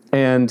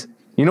 And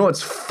you know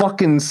what's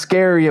fucking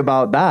scary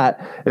about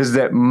that is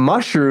that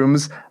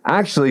mushrooms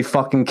actually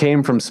fucking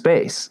came from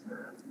space.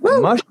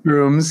 Woo!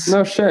 Mushrooms.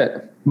 No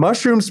shit.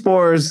 Mushroom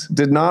spores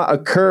did not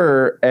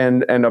occur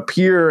and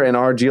appear in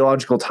our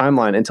geological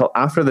timeline until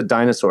after the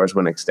dinosaurs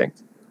went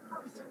extinct.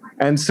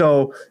 And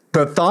so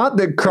the thought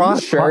that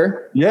crossed,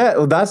 sure? Yeah,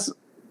 well, that's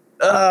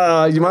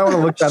you might want to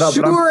look that up.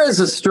 Sure is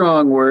a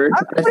strong word.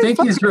 I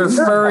think he's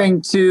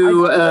referring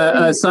to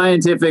a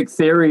scientific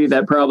theory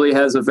that probably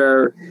has a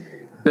fair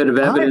bit of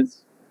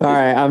evidence. All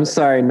right, I'm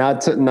sorry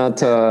not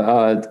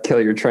to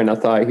kill your train of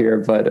thought here,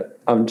 but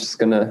I'm just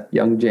gonna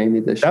young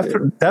Jamie this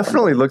shit.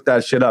 Definitely look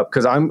that shit up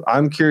because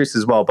I'm curious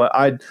as well. But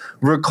I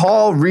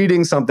recall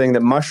reading something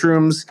that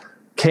mushrooms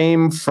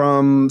came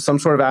from some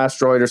sort of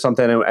asteroid or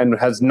something, and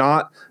has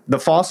not, the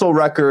fossil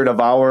record of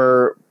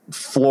our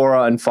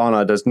flora and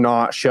fauna does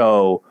not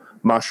show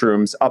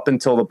mushrooms up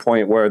until the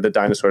point where the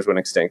dinosaurs went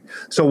extinct.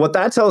 So what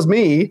that tells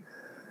me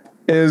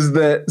is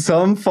that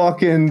some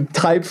fucking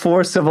type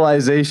 4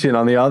 civilization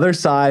on the other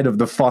side of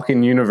the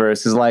fucking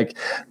universe is like,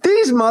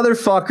 these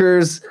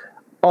motherfuckers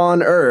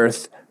on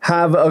Earth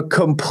have a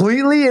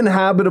completely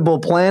inhabitable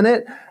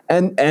planet,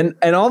 and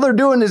all they're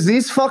doing is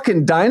these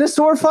fucking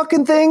dinosaur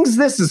fucking things.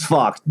 This is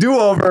fucked. Do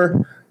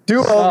over.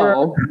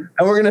 And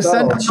we're gonna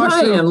send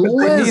giant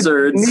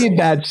lizards. They need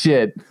that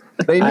shit.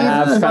 They need I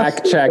have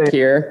fact check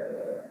here.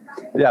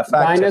 Yeah,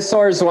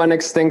 dinosaurs went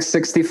extinct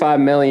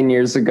 65 million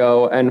years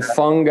ago, and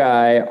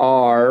fungi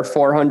are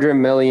 400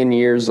 million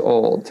years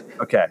old.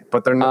 Okay,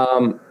 but they're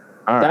not.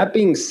 That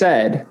being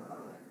said,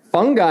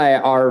 fungi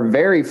are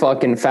very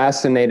fucking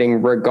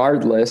fascinating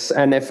regardless.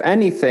 And if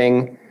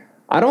anything,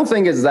 I don't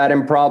think it's that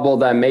improbable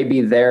that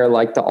maybe they're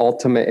like the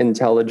ultimate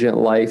intelligent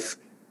life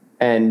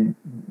and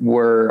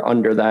we're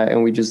under that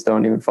and we just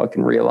don't even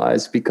fucking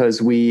realize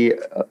because we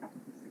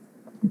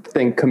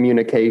think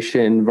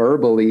communication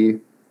verbally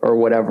or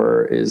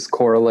whatever is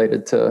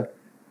correlated to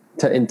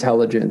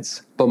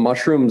intelligence. But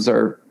mushrooms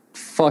are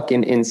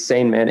fucking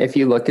insane, man. If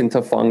you look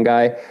into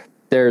fungi,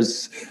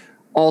 there's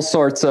all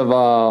sorts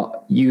of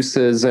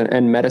uses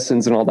and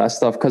medicines and all that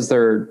stuff because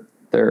they're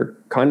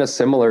kind of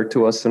similar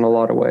to us in a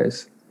lot of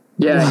ways.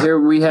 Yeah, here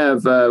we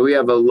have a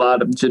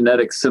lot of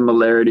genetic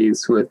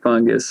similarities with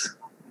fungus.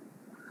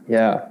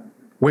 Yeah.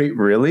 Wait,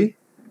 really?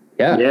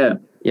 Yeah.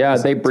 Yeah,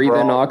 they breathe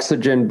in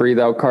oxygen, breathe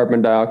out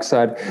carbon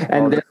dioxide.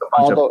 And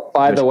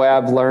by the way,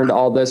 I've learned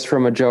all this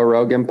from a Joe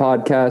Rogan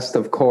podcast,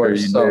 of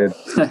course. So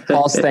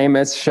Paul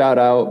Stamets, shout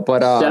out.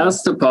 But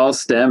shouts to Paul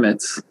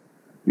Stamets.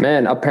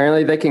 Man,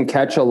 apparently they can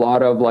catch a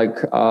lot of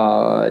like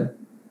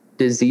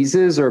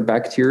diseases or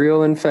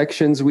bacterial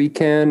infections we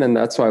can. And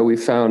that's why we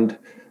found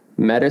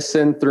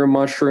medicine through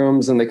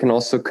mushrooms. And they can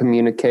also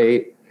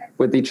communicate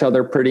with each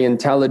other pretty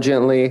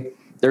intelligently.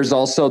 There's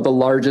also the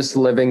largest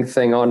living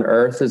thing on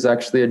Earth is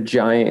actually a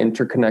giant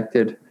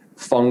interconnected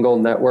fungal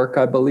network,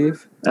 I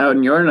believe. Out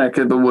in your neck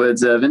of the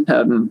woods, Evan,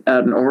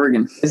 out in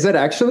Oregon. Is it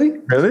actually?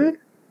 Really?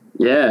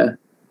 Yeah.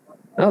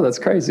 Oh, that's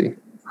crazy.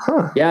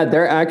 Huh. Yeah,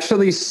 they're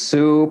actually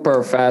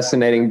super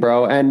fascinating,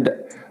 bro. And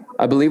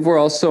I believe we're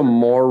also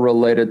more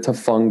related to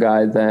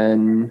fungi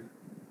than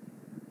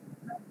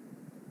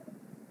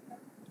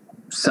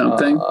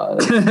something. I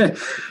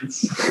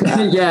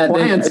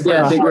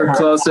think we're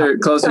closer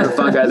to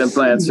fungi than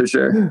plants for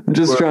sure. I'm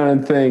just trying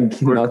to think.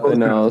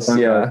 Nothing else.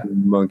 Yeah.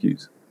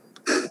 Monkeys.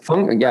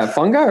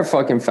 Fungi are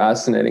fucking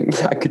fascinating.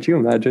 Yeah, could you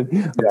imagine?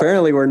 Yeah.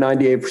 Apparently we're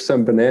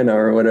 98% banana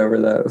or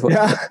whatever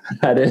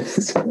that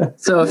is.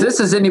 So if this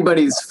is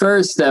anybody's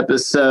first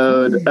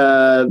episode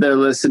they're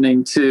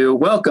listening to,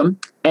 welcome.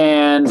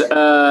 And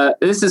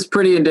this is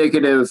pretty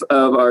indicative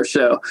of our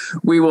show.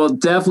 We will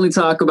definitely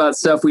talk about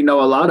stuff we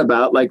know a lot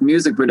about, like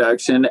music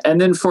production, and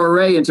then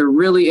foray into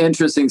really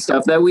interesting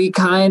stuff that we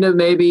kind of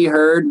maybe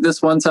heard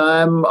this one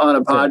time on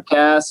a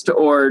podcast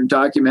or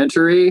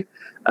documentary.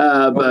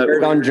 But we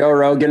heard on Joe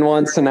Rogan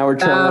once, and now we're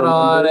trying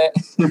on it.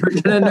 We're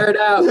gonna nerd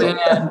out,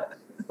 man.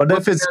 But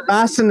if it's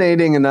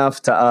fascinating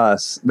enough to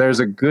us,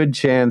 there's a good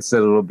chance that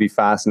it'll be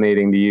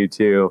fascinating to you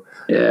too.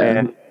 Yeah.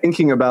 And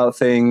thinking about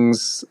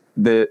things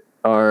that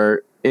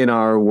are in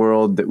our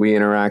world that we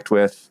interact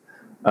with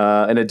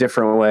in a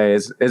different way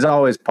is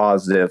always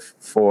positive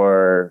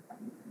for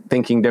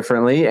thinking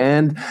differently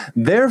and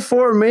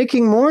therefore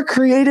making more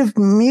creative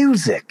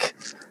music.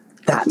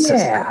 That's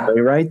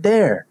right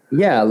there.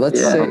 Yeah, let's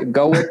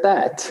go with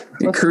that.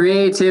 The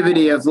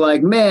creativity of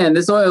like, man,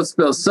 this oil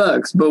spill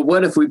sucks, but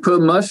what if we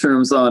put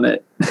mushrooms on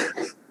it?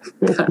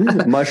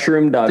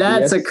 Mushroom.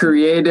 That's a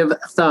creative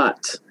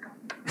thought.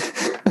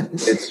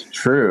 It's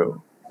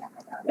true.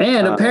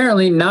 And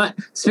apparently not,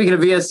 speaking of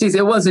VSTs,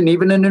 it wasn't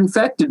even an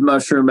infected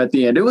mushroom at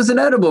the end. It was an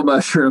edible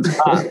mushroom.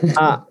 Shouts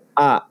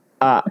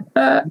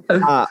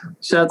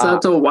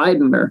out to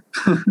Widener.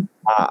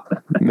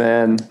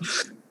 Man.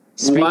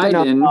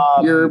 Widen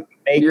your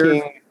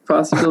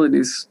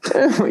possibilities.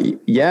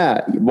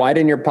 Yeah,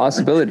 widen your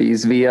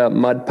possibilities via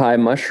mud pie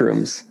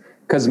mushrooms.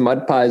 Because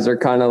mud pies are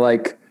kind of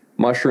like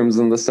mushrooms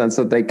in the sense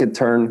that they could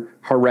turn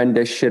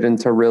horrendous shit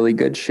into really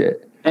good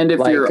shit. And if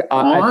you're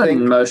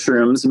on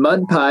mushrooms,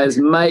 mud pies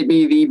might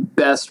be the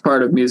best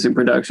part of music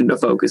production to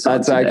focus on.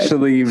 That's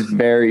actually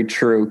very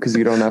true because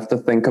you don't have to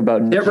think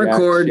about hit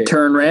record, shit.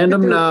 Turn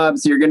random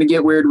knobs. You're going to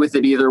get weird with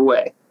it either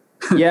way.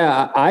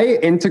 Yeah, I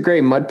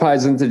integrate mud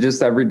pies into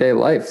just everyday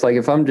life. Like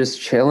if I'm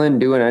just chilling,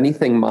 doing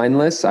anything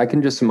mindless, I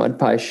can just mud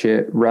pie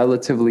shit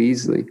relatively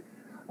easily.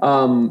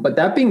 But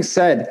that being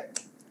said,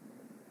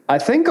 I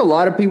think a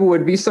lot of people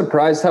would be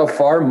surprised how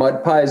far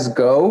mud pies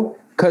go.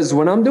 Because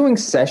when I'm doing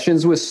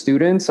sessions with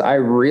students, I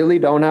really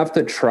don't have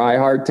to try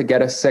hard to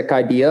get a sick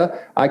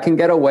idea. I can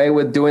get away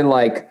with doing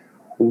like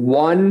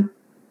 2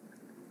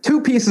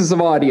 pieces of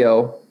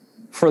audio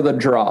for the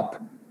drop,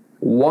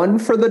 1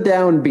 for the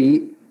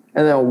downbeat,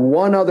 and then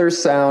 1 other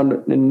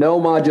sound,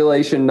 no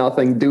modulation,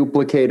 nothing,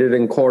 duplicated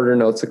in quarter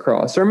notes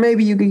across. Or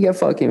maybe you could get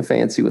fucking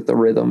fancy with the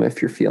rhythm if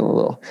you're feeling a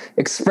little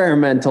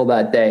experimental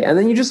that day. And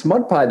then you just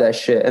mud pie that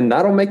shit, and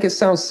that'll make it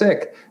sound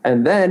sick.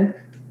 And then,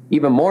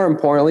 even more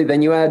importantly,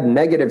 then you add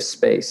negative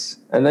space,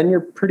 and then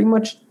you're pretty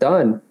much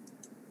done.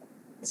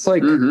 It's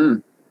like,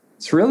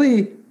 It's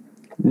really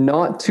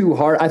not too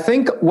hard. I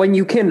think when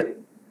you can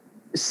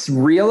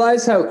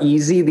realize how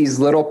easy these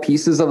little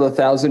pieces of the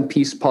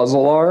 1,000-piece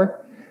puzzle are,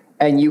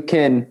 and you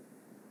can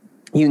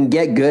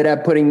get good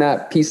at putting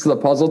that piece of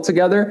the puzzle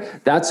together,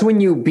 that's when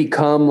you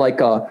become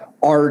like a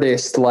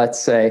artist, let's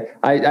say.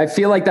 I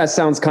feel like that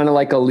sounds kind of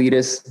like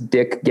elitist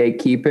dick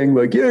gatekeeping,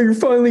 like, yeah, you're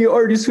finally an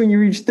artist when you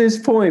reach this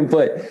point.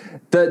 But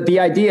the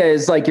idea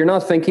is like, you're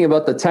not thinking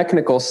about the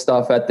technical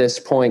stuff at this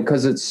point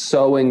because it's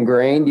so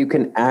ingrained. You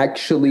can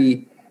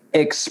actually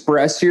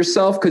express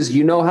yourself because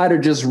you know how to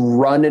just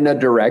run in a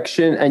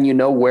direction and you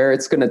know where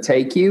it's going to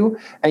take you,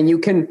 and you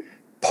can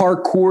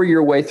parkour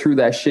your way through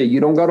that shit. You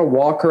don't got to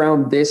walk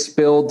around this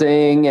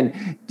building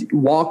and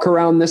walk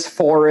around this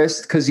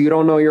forest because you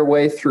don't know your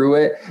way through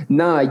it.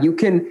 Nah, you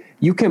can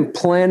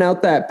plan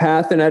out that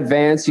path in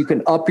advance. You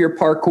can up your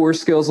parkour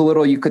skills a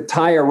little. You could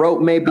tie a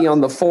rope maybe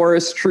on the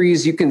forest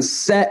trees. You can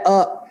set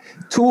up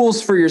tools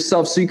for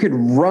yourself so you could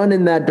run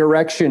in that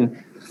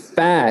direction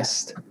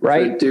fast,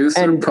 right?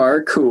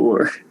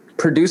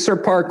 Producer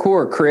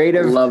parkour,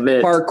 creative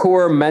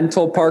parkour,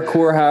 mental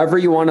parkour, however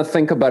you want to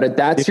think about it.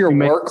 That's your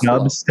workflow.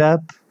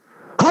 Dubstep.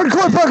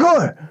 Hardcore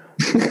parkour.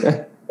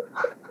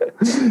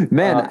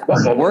 Man,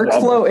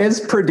 workflow is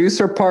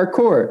producer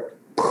parkour.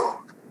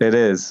 It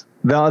is.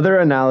 The other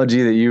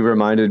analogy that you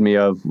reminded me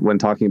of when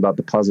talking about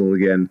the puzzle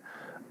again,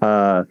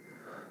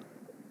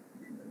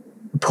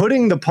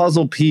 putting the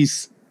puzzle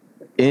piece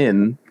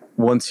in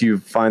once you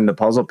find the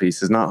puzzle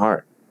piece is not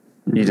hard.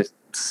 You just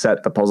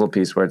set the puzzle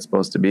piece where it's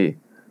supposed to be.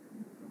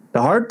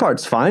 The hard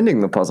part's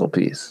finding the puzzle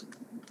piece,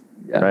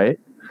 right?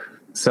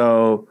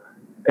 So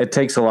it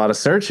takes a lot of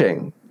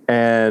searching,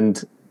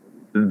 and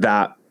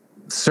that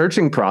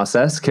searching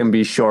process can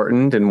be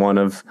shortened in one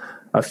of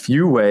a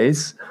few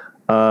ways.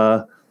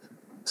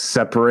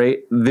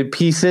 Separate the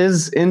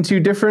pieces into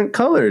different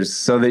colors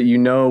so that you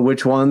know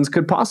which ones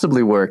could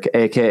possibly work.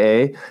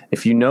 AKA,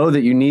 if you know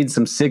that you need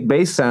some sick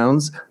bass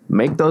sounds,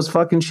 make those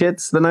fucking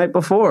shits the night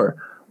before.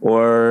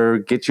 Or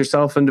get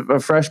yourself into a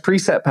fresh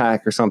preset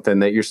pack or something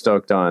that you're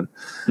stoked on.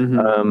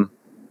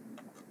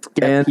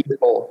 Get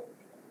people.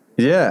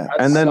 Yeah. That's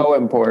and then so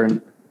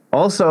important.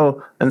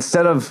 Also,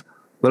 instead of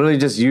literally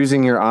just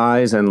using your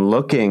eyes and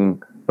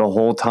looking the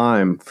whole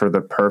time for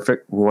the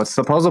perfect, what's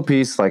the puzzle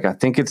piece? Like, I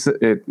think it's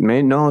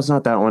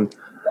not that one.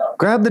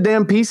 Grab the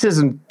damn pieces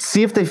and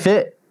see if they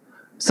fit.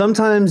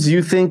 Sometimes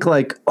you think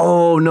like,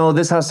 oh no,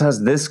 this house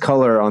has this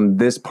color on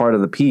this part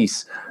of the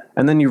piece.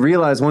 And then you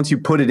realize once you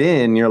put it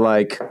in, you're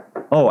like,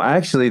 oh,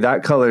 actually it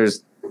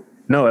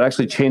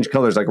actually changed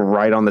colors like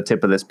right on the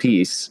tip of this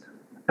piece.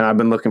 And I've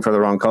been looking for the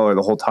wrong color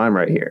the whole time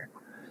right here.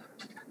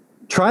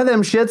 Try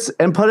them shits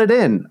and put it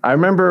in. I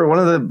remember one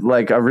of the,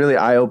 like, a really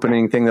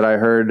eye-opening thing that I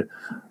heard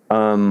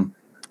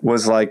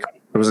was like,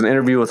 there was an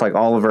interview with like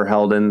Oliver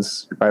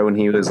Heldens, right, when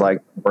he was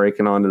like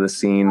breaking onto the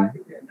scene.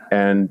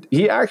 And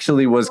he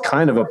actually was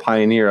kind of a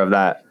pioneer of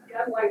that,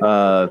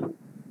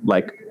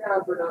 like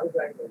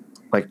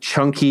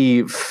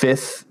chunky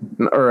fifth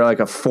or like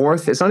a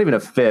fourth. It's not even a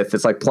fifth.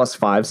 It's like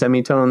 +5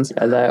 semitones.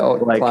 Yeah, that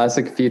old like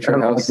classic Future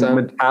House sound.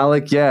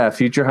 Metallic,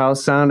 Future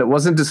House sound. It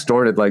wasn't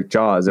distorted like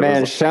Jaws.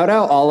 Man, shout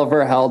out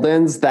Oliver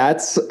Heldens.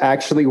 That's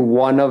actually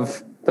one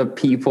of the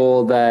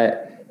people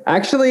that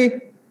actually,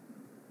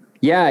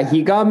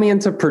 he got me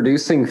into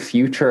producing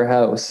Future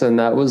House, and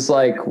that was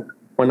like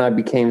when I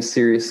became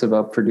serious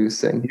about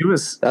producing.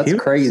 That's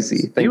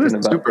crazy. He was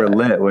super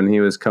lit when he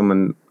was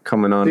coming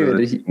on.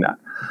 Dude,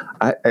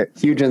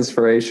 huge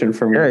inspiration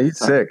for me. Yeah, he's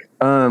sick.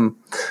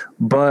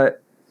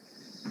 But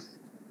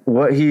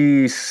what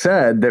he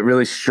said that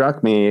really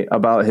struck me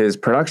about his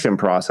production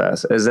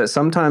process is that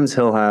sometimes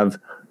he'll have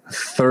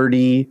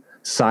 30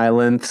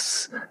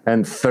 silents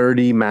and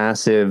 30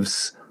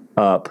 massives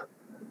up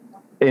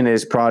in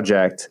his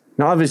project.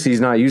 Now, obviously,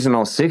 he's not using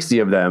all 60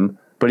 of them,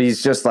 but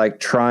he's just like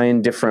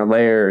trying different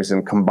layers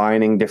and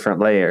combining different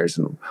layers.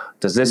 And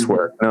does this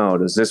work? No.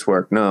 Does this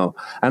work? No.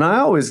 And I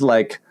always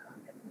I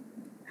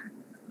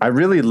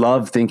really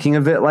love thinking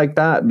of it like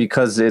that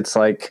because it's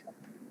like,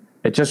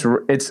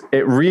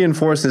 it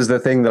reinforces the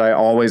thing that I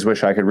always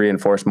wish I could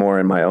reinforce more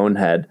in my own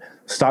head.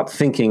 Stop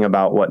thinking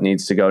about what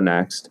needs to go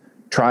next.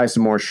 Try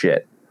some more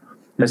shit.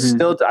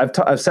 Still,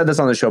 I've said this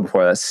on the show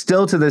before. That's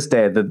still to this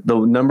day the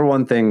number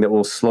one thing that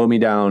will slow me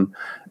down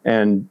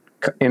and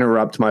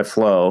interrupt my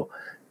flow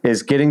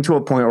is getting to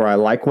a point where I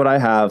like what I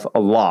have a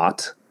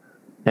lot,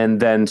 and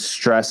then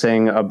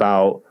stressing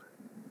about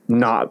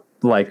not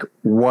like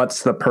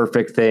what's the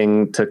perfect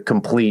thing to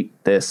complete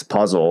this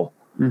puzzle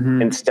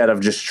instead of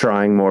just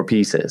trying more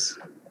pieces,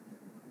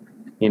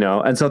 you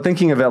know? And so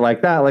thinking of it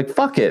like that, like,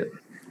 fuck it,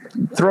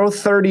 throw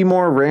 30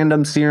 more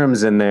random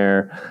serums in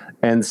there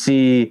and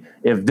see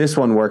if this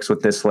one works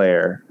with this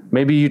layer.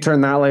 Maybe you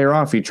turn that layer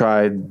off, you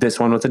try this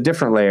one with a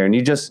different layer, and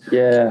you just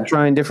keep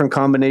trying different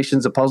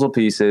combinations of puzzle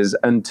pieces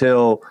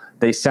until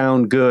they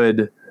sound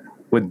good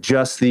with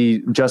just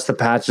the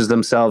patches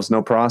themselves,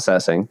 no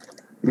processing.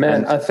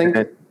 Man, I think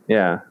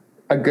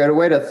a good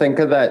way to think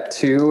of that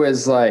too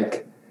is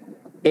like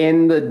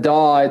in the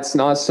DAW, it's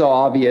not so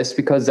obvious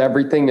because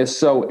everything is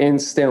so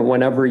instant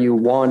whenever you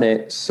want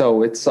it.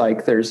 So it's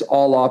like there's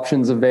all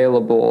options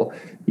available.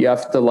 You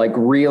have to like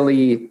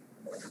really,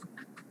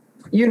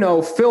 you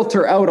know,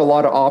 filter out a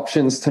lot of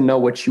options to know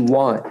what you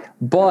want.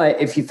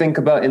 But if you think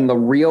about in the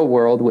real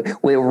world with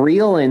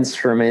real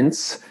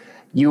instruments,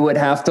 you would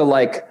have to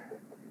like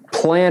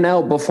plan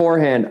out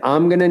beforehand.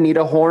 I'm going to need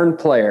a horn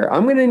player.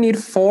 I'm going to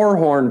need 4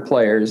 horn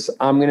players.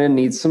 I'm going to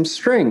need some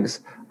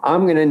strings.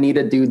 I'm going to need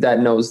a dude that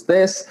knows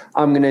this.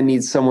 I'm going to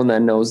need someone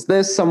that knows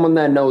this, someone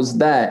that knows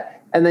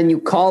that. And then you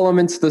call them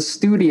into the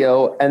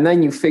studio and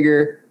then you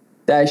figure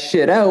that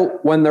shit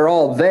out when they're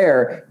all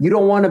there. You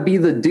don't want to be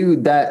the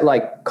dude that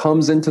like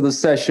comes into the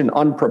session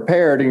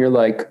unprepared and you're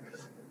like,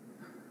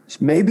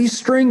 maybe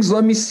strings,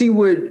 let me see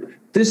what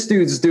this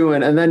dude's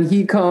doing. And then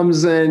he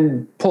comes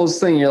and pulls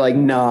thing. You're like,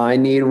 nah, I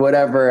need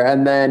whatever.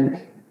 And then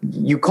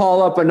you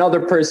call up another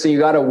person. You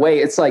got to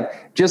wait. It's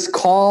like, just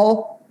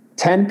call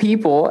 10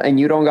 people and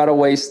you don't got to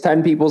waste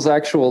 10 people's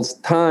actual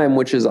time,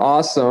 which is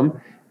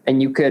awesome.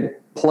 And you could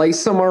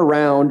place them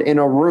around in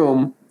a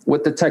room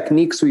with the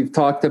techniques we've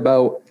talked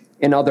about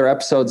in other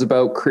episodes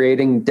about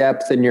creating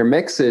depth in your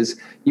mixes.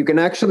 You can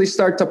actually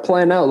start to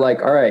plan out like,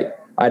 all right,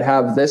 I'd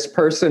have this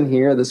person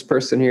here, this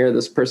person here,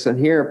 this person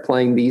here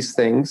playing these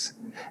things.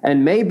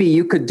 And maybe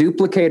you could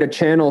duplicate a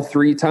channel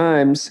 3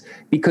 times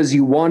because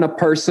you want a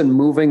person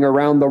moving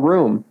around the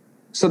room.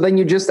 So then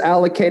you just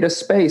allocate a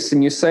space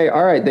and you say,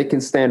 all right, they can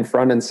stand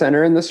front and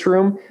center in this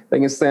room. They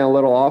can stand a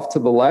little off to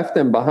the left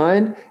and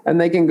behind, and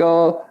they can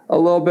go a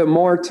little bit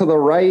more to the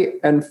right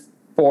and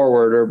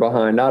forward or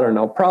behind. I don't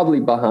know, probably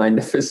behind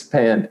if it's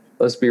panned.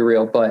 Let's be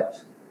real.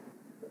 But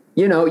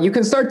you know, you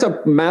can start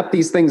to map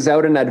these things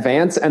out in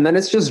advance, and then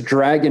it's just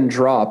drag and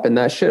drop. And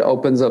that shit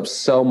opens up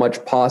so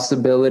much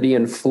possibility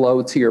and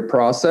flow to your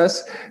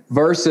process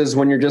versus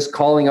when you're just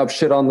calling up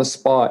shit on the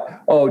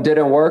spot. Oh,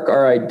 didn't work.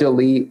 All right,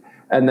 delete.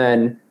 And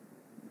then,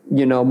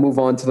 you know, move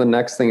on to the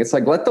next thing. It's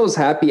like, let those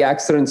happy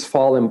accidents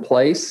fall in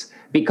place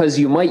because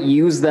you might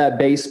use that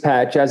bass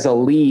patch as a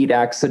lead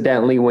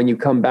accidentally when you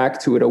come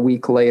back to it a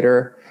week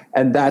later.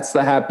 And that's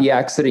the happy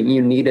accident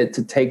you needed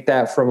to take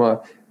that from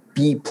a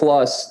B+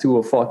 to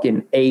a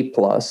fucking A+,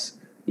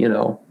 you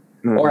know,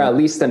 or at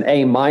least an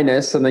A-,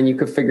 and then you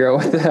could figure out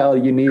what the hell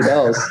you need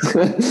else.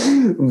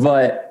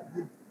 But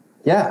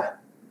yeah.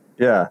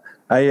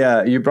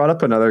 You brought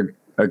up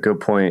a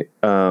good point,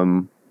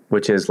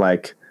 which is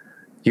like,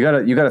 you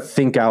gotta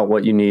think out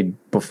what you need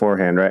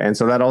beforehand. Right. And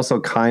so that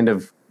also kind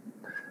of,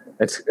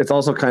 it's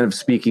also kind of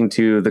speaking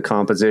to the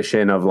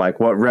composition of like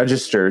what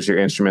registers your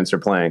instruments are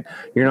playing.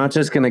 You're not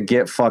just going to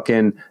get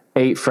fucking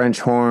 8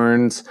 French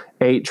horns,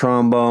 8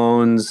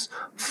 trombones,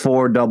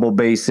 4 double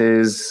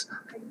basses,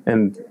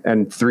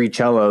 and 3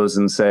 cellos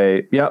and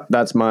say, yep,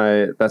 that's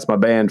my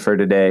band for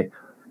today.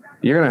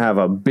 You're going to have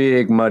a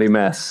big muddy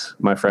mess,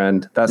 my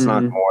friend. That's not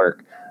going to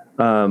work.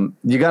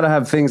 You got to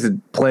have things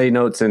that play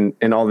notes in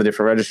all the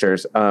different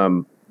registers.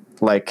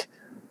 Like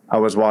I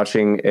was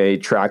watching a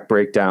track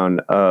breakdown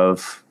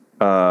of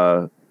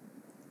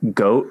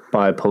Goat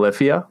by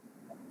Polyphia.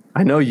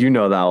 I know you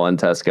know that one,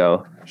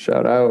 Tesco.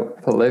 Shout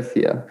out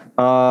Polyphia.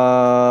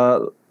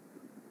 The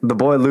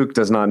boy Luke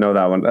does not know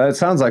that one. It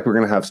sounds like we're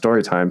gonna have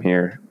story time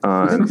here.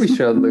 I think we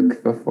showed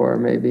Luke before,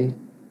 maybe.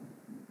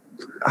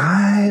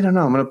 I don't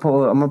know. I'm gonna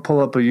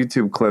pull up a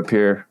YouTube clip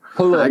here.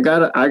 I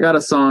got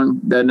a song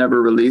that never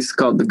released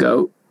called "The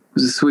Goat." It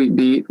was a sweet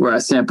beat where I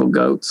sample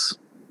goats.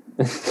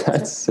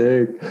 That's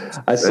sick.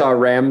 I saw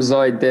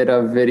Ramzoid did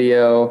a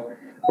video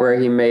where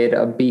he made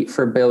a beat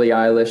for Billie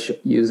Eilish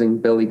using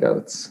billy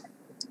goats.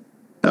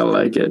 I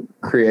like it.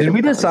 Did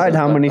we decide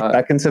how many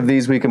seconds of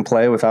these we can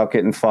play without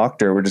getting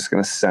fucked, or we're just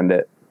going to send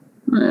it?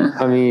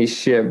 I mean,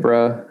 shit,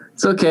 bro.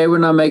 It's okay. We're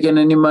not making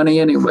any money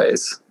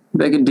anyways.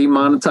 They can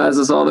demonetize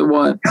us all they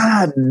want.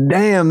 God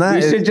damn,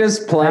 we should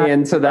just play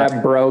into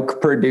that broke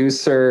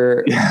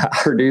producer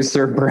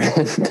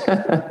brand.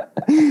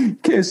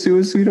 Can't sue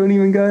us. We don't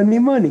even got any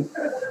money.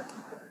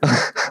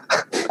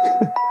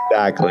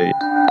 Exactly.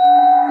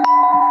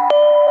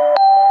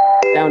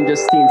 Down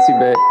just teensy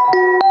bit.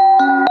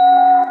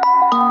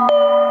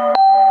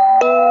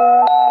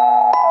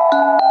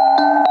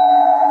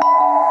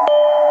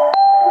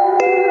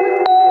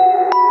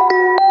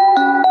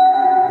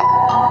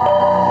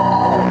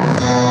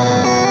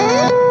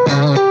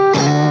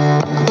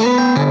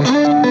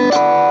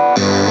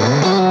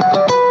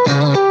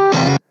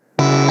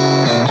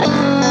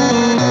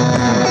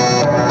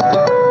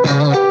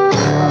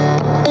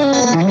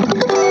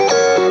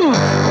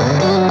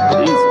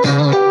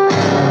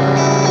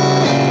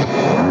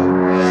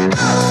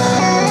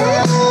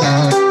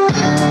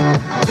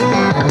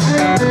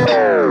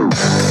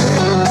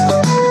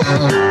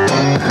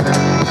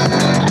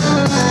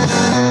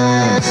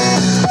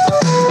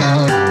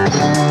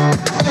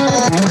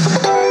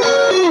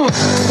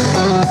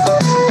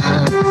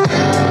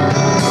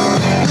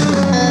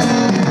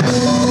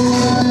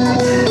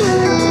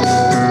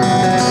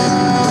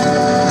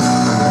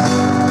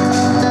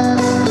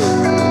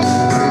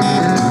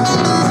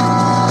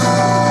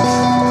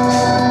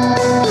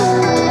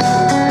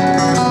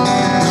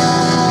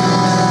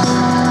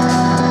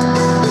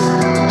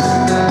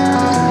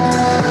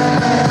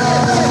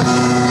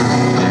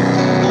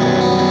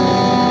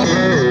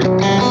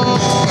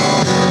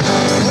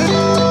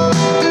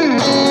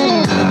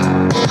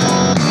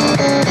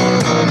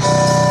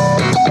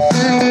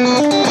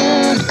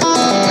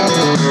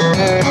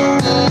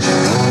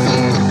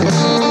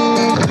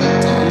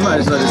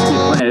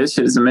 this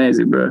shit is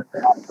amazing, bro.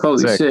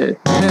 Holy Sick. shit.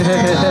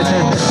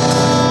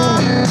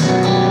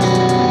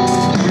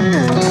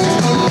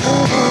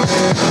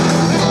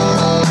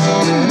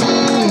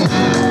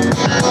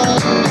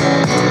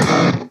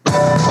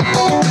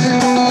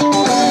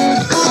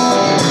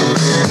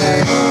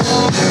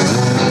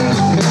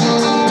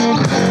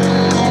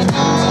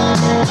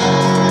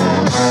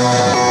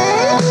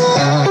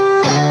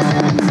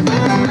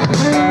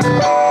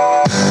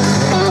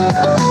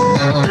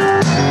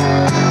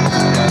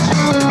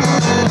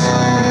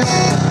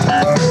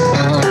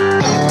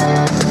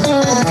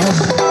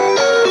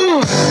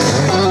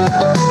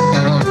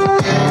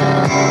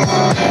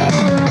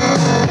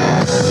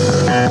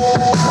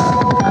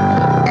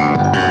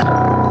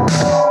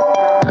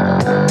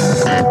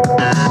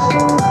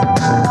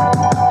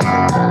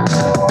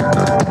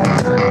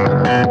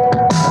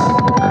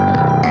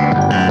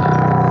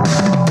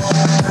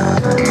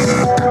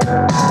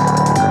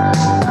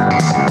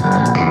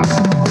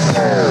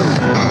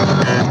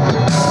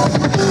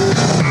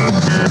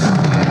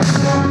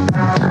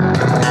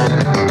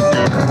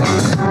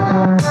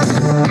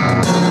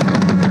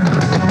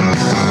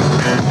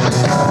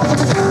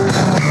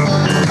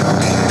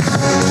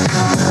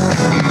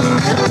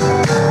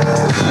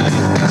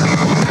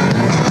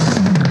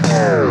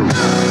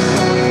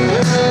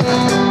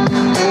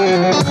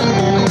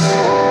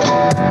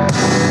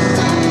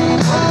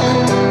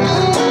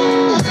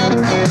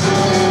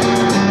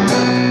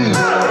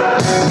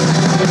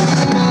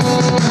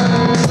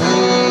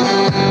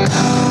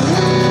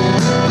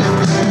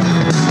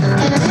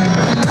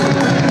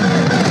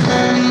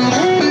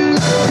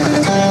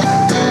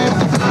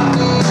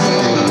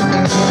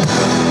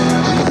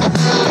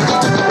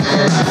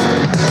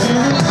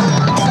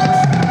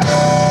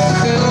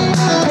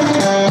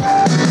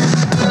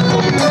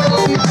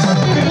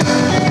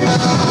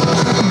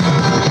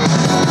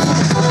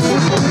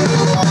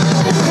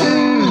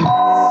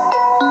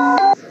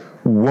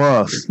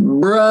 Woof.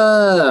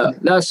 Bruh,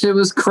 that shit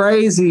was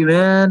crazy,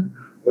 man.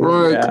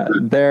 Like, Yeah,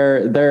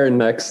 they're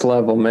next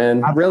level,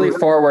 man. Really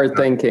forward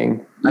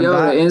thinking.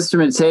 yo, the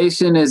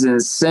instrumentation is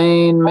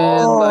insane,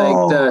 man.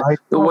 Like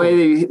the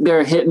way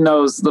they're hitting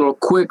those little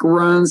quick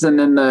runs, and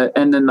then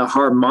the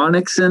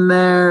harmonics in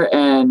there,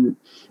 and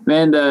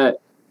man,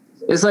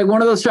 it's like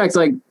one of those tracks.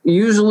 Like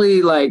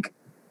usually, like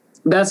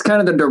that's kind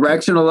of the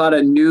direction a lot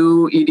of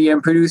new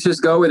EDM producers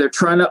go, where they're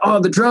trying to,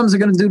 the drums are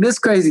going to do this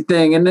crazy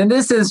thing, and then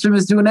this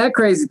instrument's doing that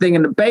crazy thing,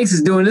 and the bass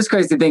is doing this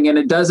crazy thing, and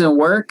it doesn't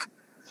work.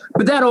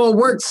 But that all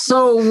worked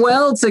so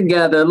well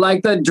together.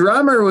 Like the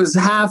drummer was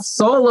half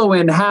solo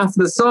in half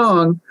the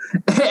song,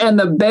 and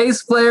the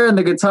bass player and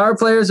the guitar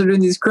players are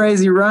doing these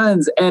crazy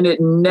runs, and it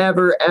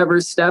never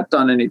ever stepped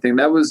on anything.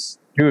 That was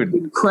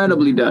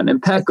incredibly done,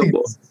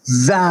 impeccable.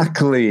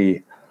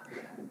 Exactly.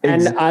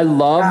 And I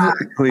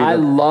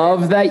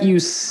love that you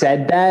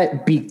said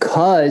that,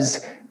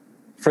 because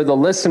for the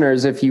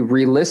listeners, if you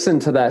re-listen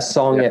to that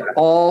song, it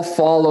all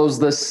follows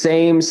the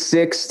same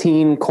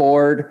 16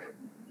 chord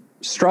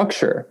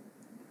structure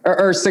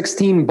or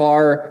 16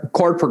 bar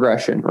chord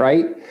progression,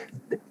 right?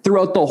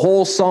 Throughout the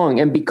whole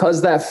song. And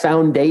because that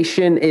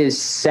foundation is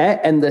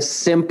set and the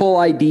simple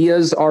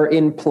ideas are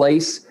in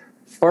place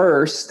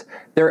first,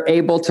 they're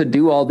able to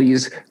do all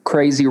these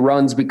crazy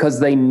runs because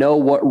they know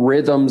what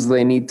rhythms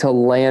they need to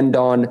land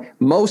on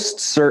most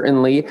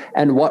certainly,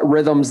 and what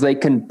rhythms they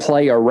can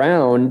play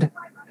around,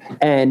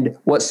 and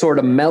what sort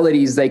of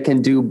melodies they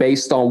can do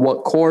based on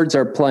what chords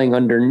are playing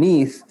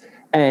underneath.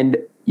 And,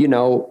 you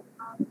know,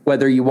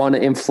 whether you want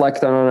to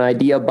inflect on an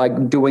idea by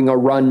doing a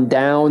run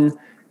down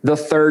the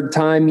third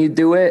time you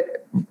do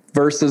it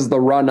versus the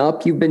run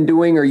up you've been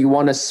doing, or you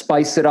want to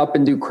spice it up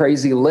and do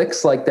crazy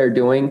licks like they're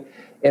doing,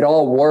 it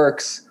all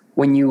works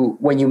when you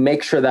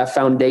make sure that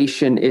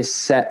foundation is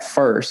set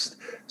first.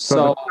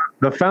 So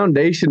the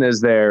foundation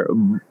is there,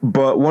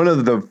 but one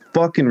of the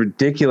fucking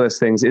ridiculous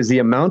things is the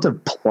amount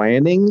of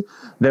planning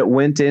that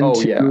went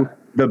into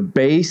the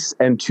bass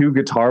and two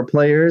guitar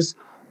players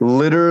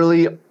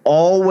literally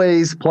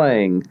always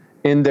playing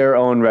in their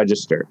own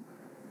register.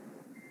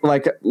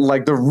 Like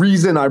the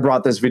reason I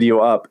brought this video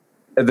up,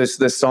 this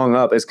song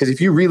up, is because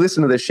if you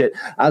re-listen to this shit,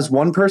 as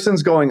one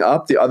person's going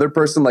up, the other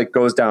person like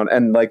goes down,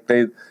 and like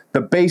the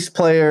bass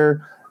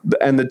player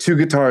and the two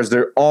guitars,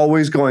 they're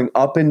always going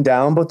up and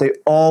down, but they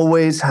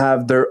always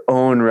have their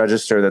own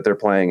register that they're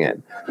playing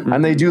in. Mm-hmm.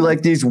 And they do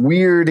like these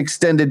weird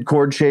extended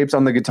chord shapes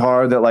on the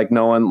guitar that like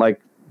no one, like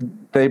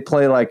they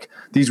play like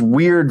these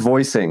weird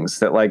voicings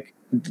that like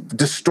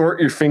distort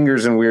your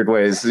fingers in weird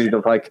ways. So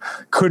you like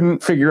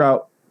couldn't figure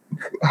out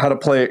how to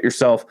play it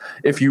yourself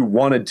if you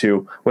wanted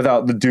to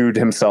without the dude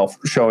himself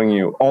showing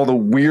you all the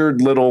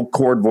weird little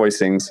chord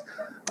voicings.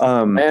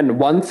 And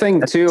one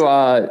thing too,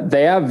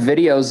 they have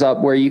videos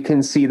up where you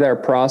can see their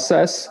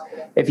process.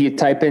 If you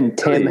type in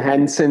Tim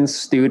Henson's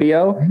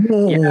studio,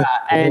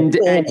 and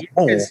you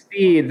can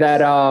see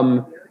that,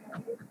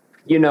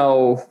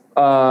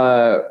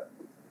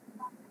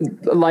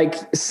 like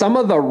some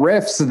of the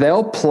riffs,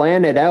 they'll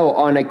plan it out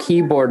on a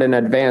keyboard in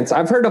advance.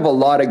 I've heard of a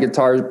lot of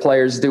guitar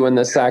players doing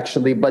this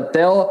actually, but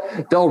they'll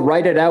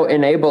write it out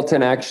in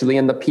Ableton actually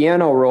in the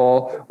piano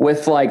roll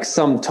with like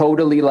some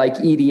totally like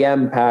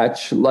EDM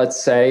patch,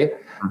 let's say,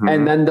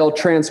 and then they'll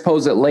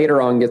transpose it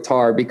later on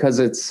guitar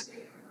because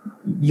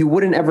you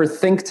wouldn't ever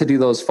think to do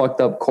those fucked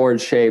up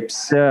chord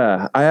shapes.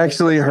 Yeah, I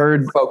actually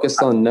heard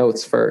focused on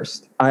notes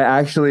first. I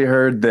actually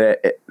heard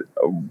that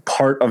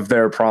part of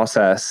their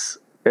process,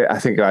 I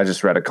think I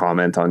just read a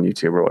comment on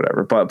YouTube or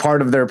whatever, but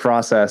part of their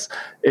process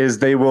is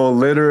they will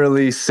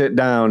literally sit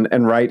down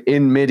and write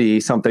in MIDI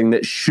something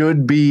that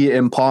should be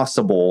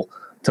impossible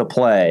to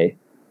play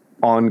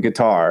on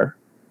guitar,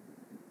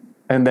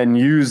 and then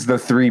use the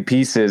three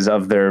pieces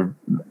of the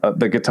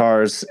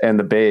guitars and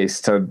the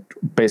bass to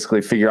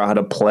basically figure out how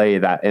to play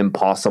that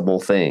impossible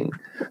thing,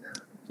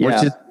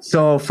 which is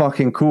so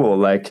fucking cool.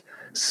 Like,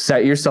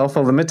 set yourself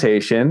a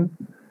limitation,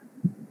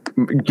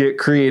 get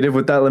creative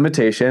with that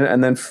limitation,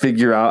 and then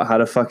figure out how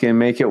to fucking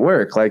make it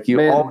work. Like,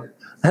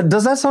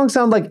 does that song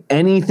sound like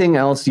anything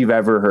else you've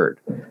ever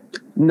heard?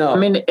 No. I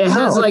mean, it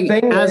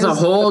has a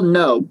whole,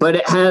 no, but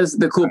it has,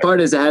 the cool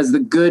part is it has the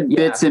good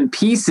bits and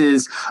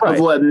pieces of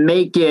what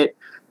make it,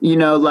 you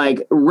know,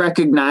 like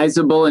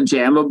recognizable and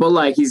jammable.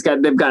 Like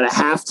they've got a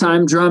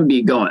halftime drum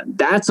beat going.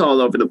 That's all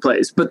over the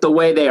place. But the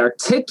way they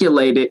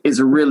articulate it is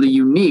really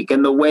unique.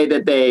 And the way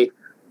that they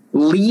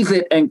leave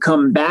it and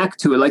come back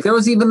to it. Like there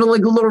was even a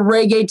little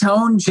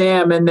reggaeton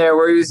jam in there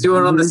where he was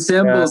doing on the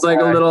cymbals, like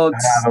a little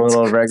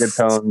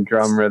reggaeton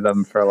drum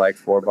rhythm for like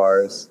 4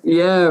 bars.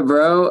 Yeah,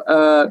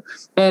 bro.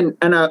 And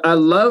I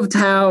loved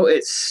how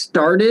it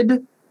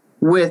started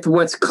with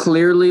what's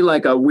clearly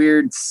like a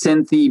weird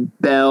synthy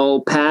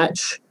bell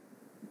patch,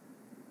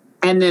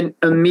 and then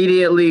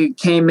immediately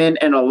came in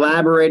and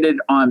elaborated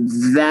on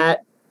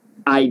that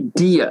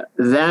idea,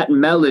 that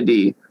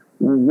melody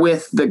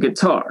with the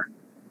guitar.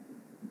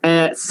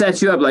 And it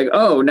sets you up like,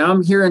 oh, now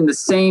I'm hearing the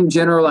same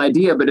general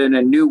idea, but in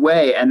a new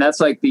way. And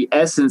that's like the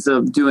essence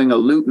of doing a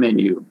loop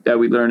menu that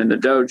we learn in the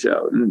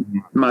dojo. And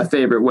my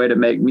favorite way to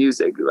make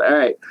music. All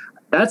right,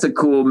 that's a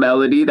cool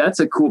melody.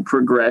 That's a cool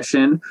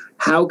progression.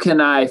 How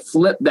can I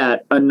flip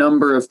that a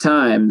number of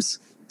times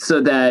so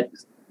that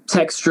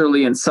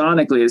texturally and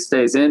sonically it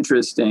stays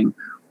interesting?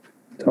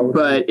 Totally.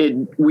 But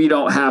we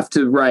don't have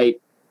to write,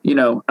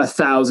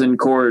 1,000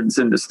 chords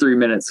in this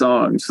 3-minute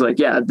song. It's like,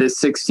 yeah,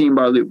 this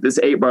 16-bar loop, this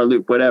 8-bar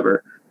loop,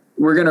 whatever.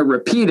 We're going to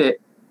repeat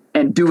it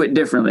and do it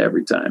differently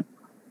every time.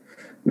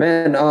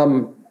 Man,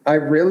 I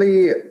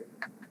agree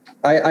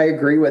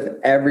with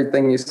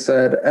everything you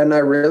said. And I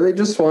really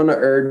just want to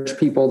urge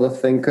people to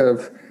think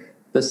of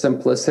the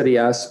simplicity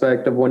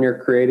aspect of when you're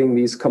creating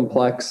these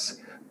complex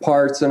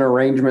parts and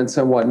arrangements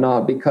and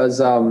whatnot, because,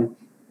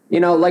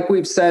 like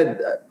we've said,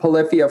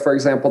 Polyphia, for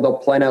example, they'll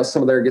plan out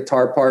some of their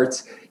guitar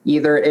parts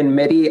either in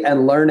MIDI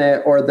and learn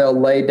it, or they'll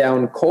lay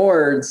down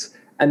chords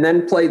and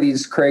then play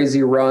these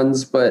crazy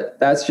runs. But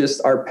that's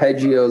just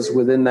arpeggios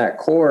within that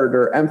chord,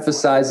 or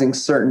emphasizing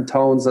certain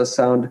tones that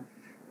sound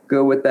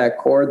good with that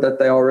chord that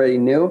they already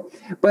knew.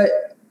 But,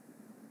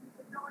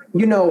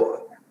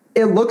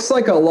 it looks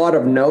like a lot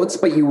of notes,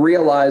 but you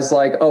realize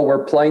like, oh,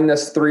 we're playing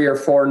this 3 or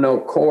 4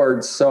 note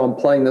chords. So I'm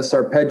playing this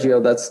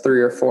arpeggio that's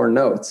 3 or 4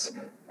 notes,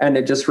 and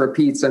it just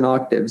repeats in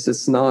octaves.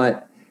 It's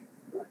not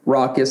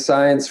rocket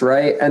science,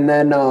 right? And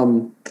then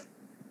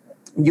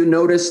you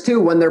notice too,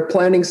 when they're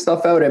planning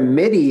stuff out in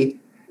MIDI,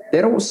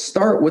 they don't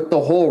start with the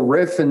whole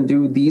riff and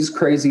do these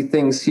crazy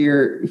things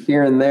here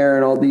and there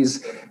and all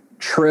these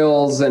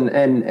trills and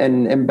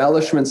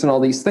embellishments and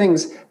all these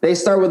things. They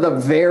start with a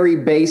very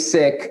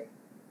basic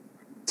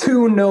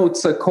 2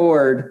 notes a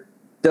chord,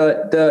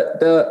 and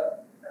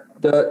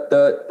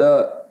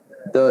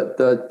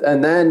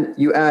then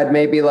you add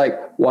maybe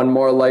like 1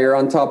 more layer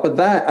on top of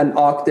that, an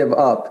octave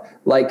up,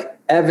 like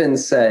Evan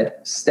said,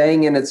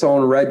 staying in its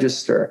own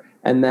register.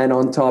 And then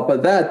on top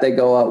of that, they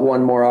go up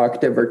 1 more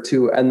octave or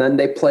 2, and then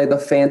they play the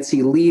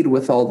fancy lead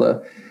with all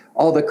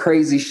the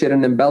crazy shit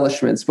and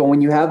embellishments. But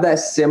when you have that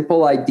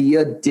simple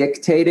idea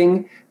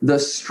dictating the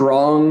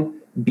strong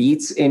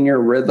beats in your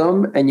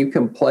rhythm, and you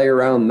can play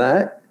around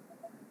that,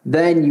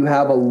 then you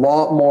have a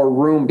lot more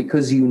room,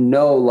 because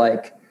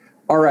like,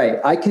 all right,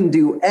 I can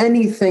do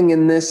anything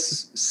in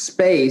this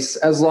space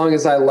as long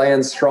as I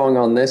land strong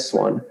on this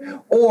one.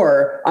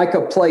 Or I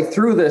could play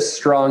through this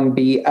strong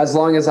beat as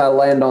long as I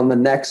land on the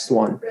next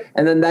one.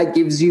 And then that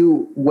gives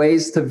you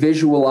ways to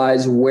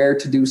visualize where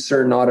to do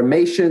certain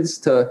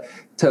automations,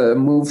 to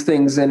move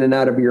things in and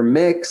out of your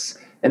mix,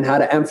 and how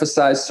to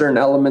emphasize certain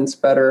elements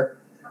better.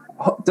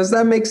 Does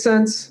that make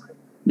sense?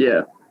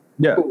 Yeah.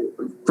 Yeah.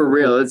 For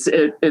real.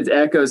 It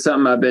echoes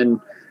something I've been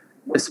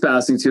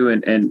espousing to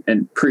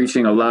and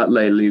preaching a lot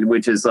lately,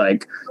 which is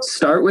like,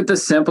 start with the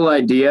simple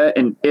idea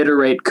and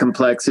iterate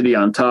complexity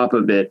on top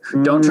of it.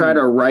 Don't try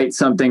to write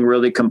something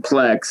really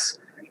complex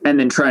and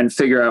then try and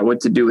figure out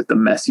what to do with the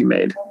mess you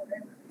made.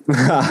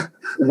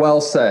 Well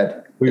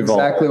said.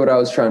 Exactly what I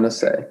was trying to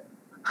say.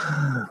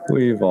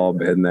 We've all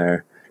been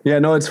there. Yeah,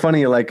 no, it's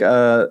funny. Like,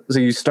 so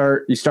you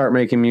start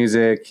making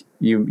music.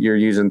 You're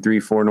using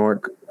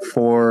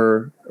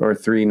 4 or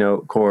 3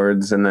 note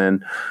chords, and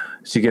then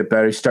so you get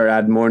better. You start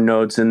adding more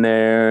notes in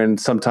there, and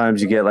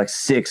sometimes you get like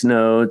 6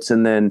 notes,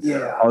 and then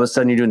all of a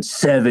sudden you're doing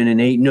 7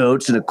 and 8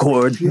 notes of the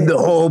chords, the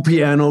whole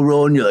piano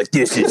roll, and you're like,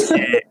 this is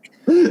sick.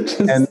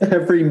 And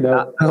every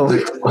note,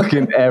 like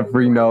fucking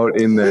every note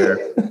in there.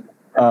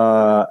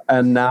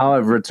 And now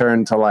I've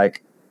returned to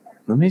like,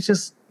 let me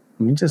just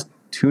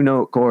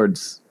 2-note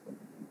chords.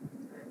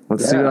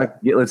 Let's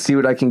see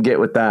what I can get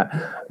with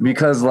that.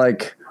 Because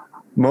like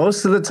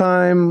most of the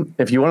time,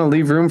 if you want to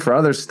leave room for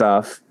other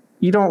stuff,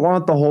 you don't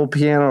want the whole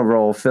piano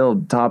roll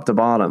filled top to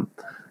bottom.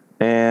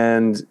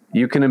 And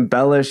you can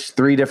embellish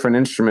 3 different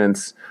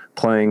instruments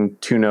playing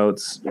 2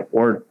 notes,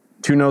 or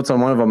 2 notes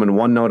on one of them and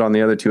 1 note on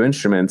the other 2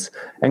 instruments,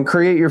 and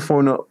create your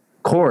 4-note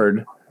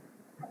chord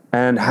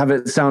and have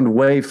it sound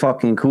way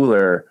fucking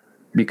cooler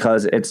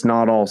because it's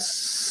not all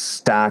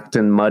stacked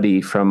and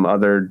muddy from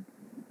other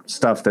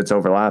stuff that's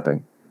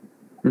overlapping.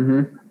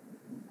 Mm-hmm.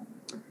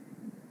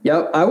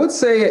 Yeah, I would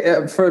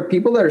say for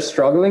people that are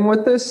struggling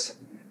with this,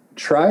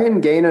 try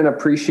and gain an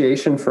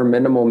appreciation for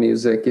minimal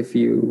music if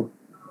you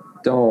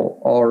don't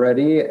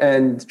already,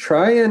 and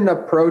try and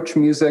approach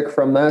music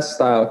from that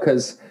style,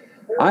 because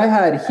I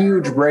had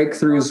huge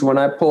breakthroughs when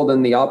I pulled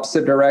in the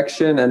opposite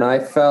direction, and I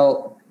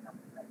felt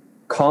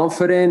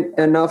confident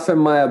enough in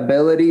my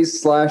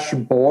abilities /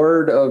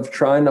 bored of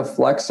trying to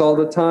flex all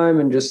the time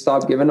and just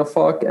stop giving a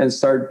fuck and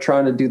start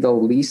trying to do the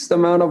least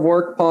amount of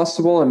work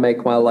possible and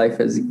make my life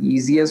as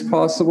easy as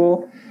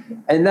possible.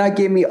 And that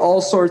gave me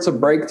all sorts of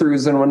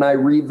breakthroughs. And when I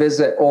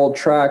revisit old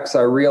tracks,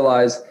 I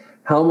realized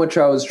how much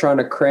I was trying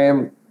to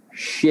cram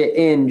shit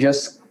in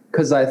just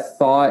because I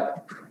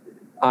thought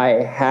I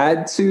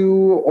had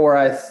to, or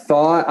I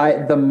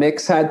thought the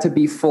mix had to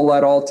be full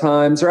at all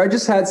times, or I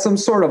just had some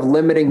sort of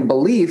limiting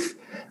belief.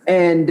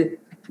 And,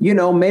 you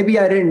know, maybe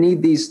I didn't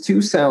need these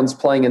 2 sounds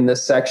playing in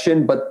this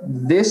section, but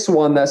this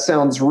one that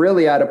sounds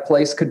really out of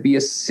place could be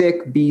a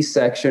sick B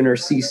section or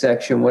C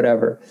section,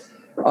 whatever.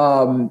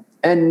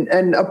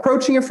 And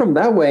approaching it from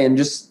that way, and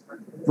just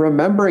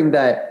remembering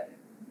that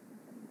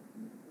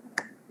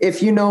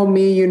if you know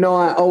me, you know,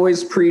 I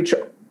always preach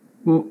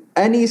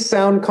any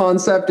sound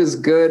concept is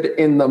good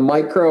in the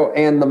micro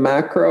and the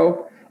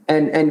macro.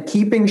 And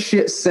keeping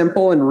shit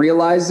simple and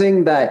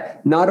realizing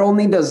that not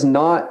only does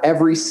not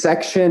every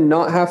section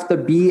not have to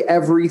be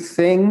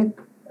everything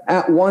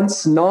at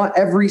once, not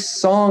every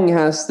song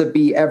has to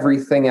be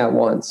everything at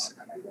once.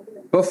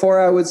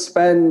 Before I would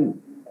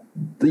spend,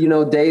 you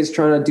know, days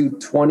trying to do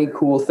 20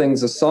 cool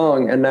things a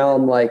song, and now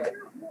I'm like,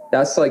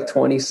 that's like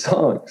 20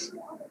 songs.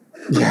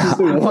 Yeah.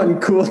 One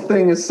cool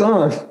thing a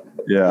song.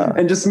 Yeah.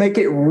 And just make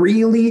it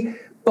really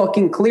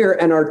fucking clear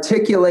and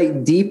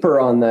articulate deeper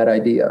on that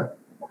idea.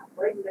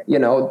 You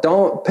know,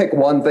 don't pick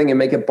one thing and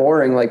make it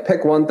boring. Like,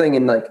 pick one thing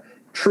and like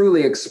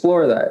truly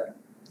explore that.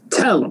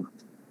 Tell them.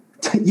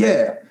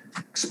 Yeah,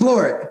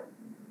 explore it.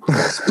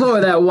 Explore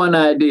that one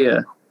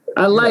idea.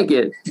 I like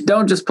it.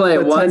 Don't just play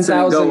it once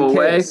and go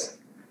away.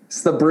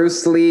 It's the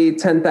Bruce Lee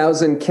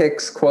 10,000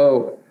 kicks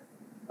quote.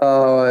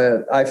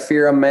 I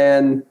fear a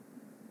man.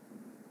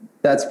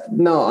 I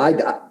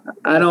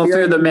don't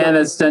fear the man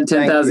that's done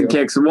 10,000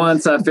 kicks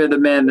once. I fear the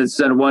man that's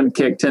done one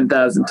kick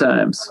 10,000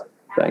 times.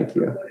 Thank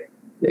you.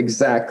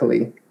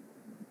 Exactly.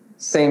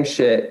 Same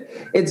shit.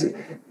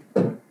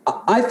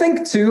 I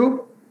think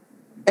too,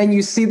 and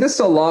you see this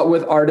a lot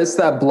with artists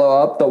that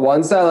blow up, the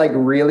ones that like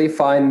really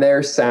find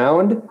their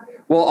sound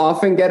will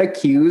often get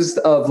accused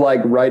of like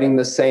writing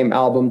the same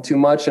album too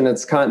much. And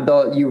it's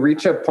you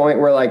reach a point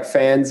where like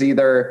fans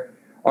either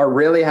are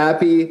really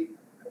happy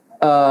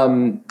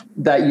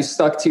that you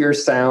stuck to your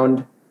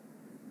sound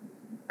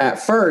at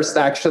first,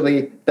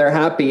 actually, they're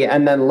happy.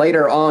 And then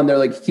later on, they're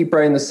like, you keep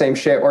writing the same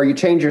shit, or you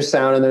change your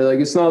sound and they're like,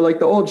 it's not like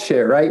the old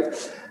shit, right?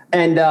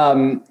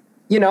 And,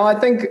 you know, I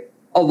think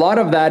a lot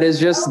of that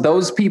is just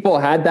those people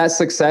had that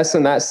success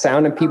and that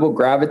sound and people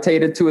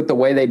gravitated to it the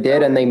way they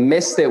did, and they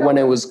missed it when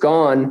it was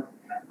gone,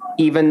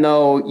 even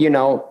though, you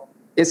know,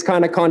 it's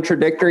kind of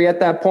contradictory at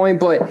that point.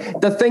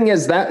 But the thing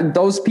is that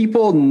those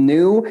people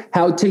knew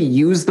how to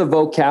use the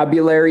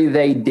vocabulary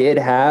they did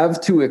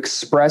have to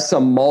express a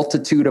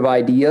multitude of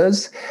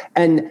ideas.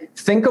 And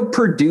think of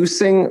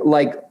producing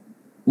like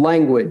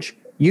language.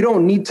 You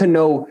don't need to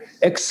know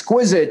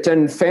exquisite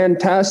and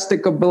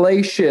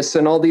fantasticablacious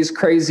and all these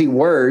crazy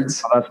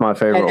words. Oh, that's my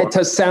favorite one.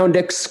 To sound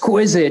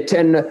exquisite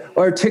and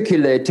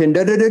articulate and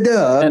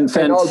da-da-da-da. And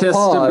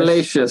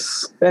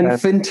fantastablacious. And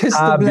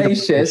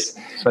fantastablacious.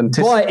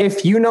 But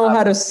if you know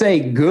how to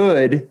say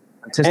good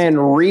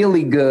and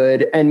really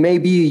good, and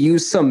maybe you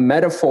use some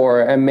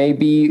metaphor, and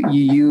maybe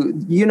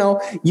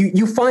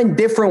you find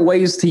different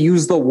ways to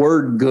use the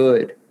word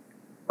good,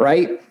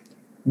 right?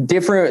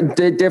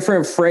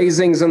 Different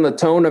phrasings and the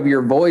tone of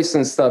your voice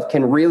and stuff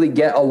can really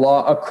get a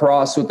lot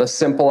across with a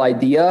simple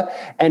idea.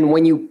 And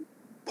when you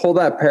pull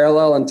that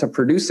parallel into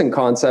producing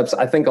concepts,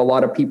 I think a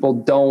lot of people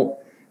don't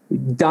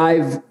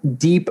dive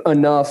deep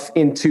enough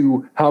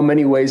into how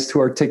many ways to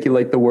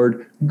articulate the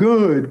word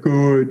good.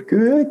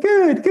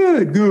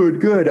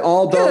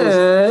 All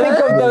those. Think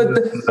of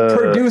the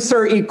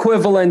producer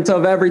equivalent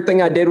of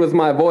everything I did with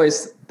my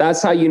voice.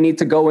 That's how you need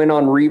to go in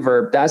on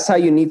reverb. That's how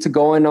you need to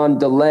go in on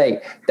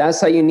delay.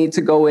 That's how you need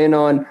to go in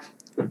on,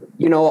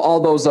 all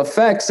those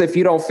effects if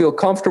you don't feel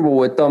comfortable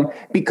with them.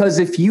 Because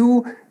if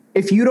you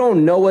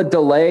don't know a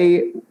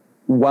delay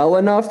well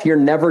enough, you're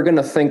never going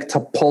to think to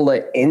pull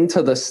it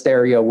into the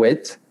stereo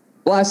width.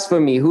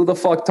 Blasphemy. Who the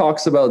fuck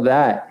talks about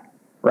that?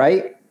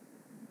 Right?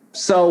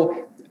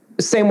 So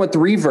same with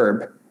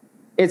reverb.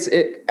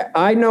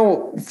 I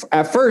know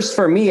at first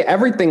for me,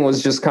 everything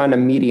was just kind of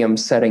medium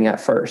setting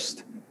at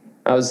first.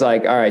 I was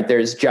like, all right,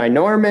 there's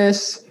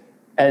ginormous,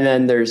 and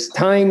then there's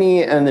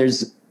tiny, and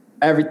there's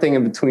everything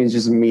in between is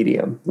just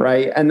medium,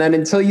 right? And then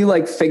until you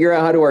like figure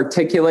out how to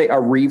articulate a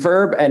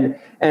reverb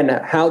and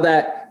how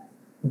that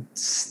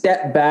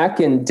step back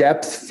in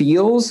depth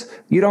feels,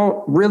 you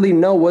don't really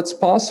know what's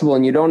possible,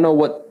 and you don't know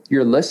what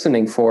you're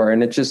listening for.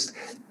 And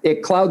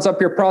it clouds up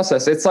your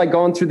process. It's like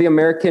going through the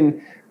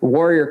American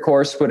Warrior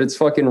course, but it's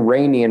fucking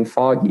rainy and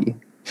foggy.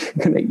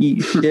 You're gonna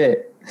eat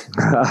shit.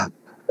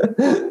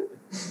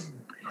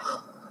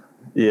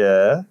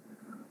 Yeah.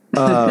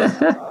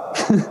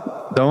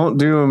 Don't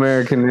do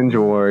American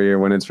Ninja Warrior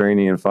when it's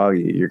rainy and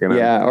foggy. You're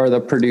gonna or the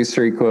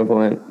producer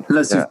equivalent.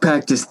 Unless you've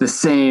practiced the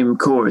same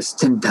course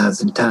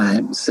 10,000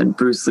 times, and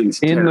Bruce Lee's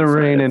in the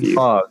rain and you.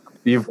 fog.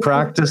 You've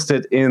practiced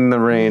it in the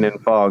rain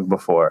and fog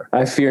before.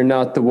 I fear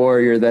not the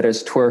warrior that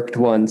has twerked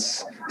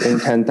once in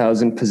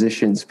 10,000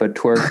 positions, but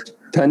twerked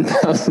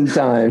 10,000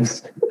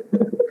 times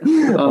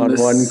on the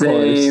one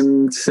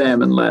same course.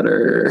 Salmon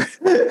ladder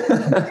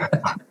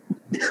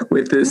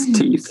with his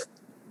teeth.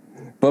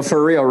 But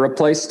for real,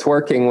 replace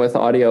twerking with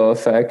audio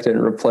effect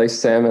and replace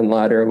salmon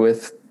ladder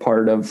with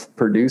part of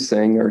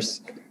producing, or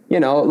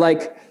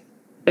like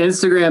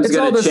Instagram's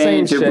going to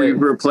change if we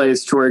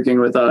replace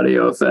twerking with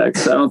audio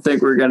effects. I don't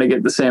think we're going to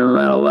get the same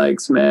amount of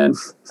likes, man.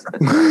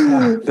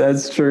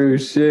 That's true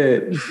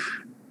shit.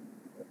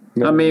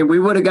 I mean, we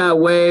would have got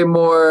way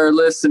more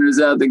listeners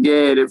out the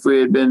gate if we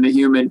had been the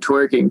Human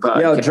Twerking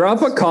Podcast. Yo,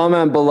 drop a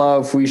comment below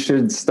if we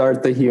should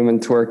start the Human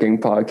Twerking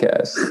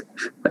Podcast.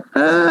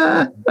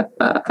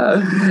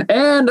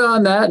 And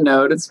on that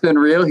note, it's been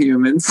real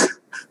humans.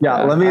 Yeah,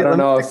 I don't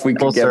know if we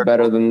could get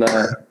better than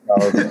that.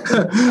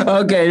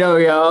 Okay, no,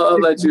 yeah, I'll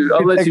let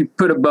you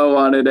put a bow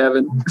on it,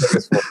 Evan.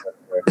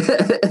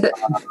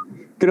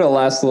 Get a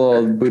last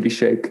little booty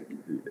shake.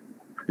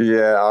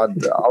 Yeah,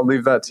 I'll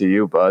leave that to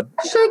you, bud.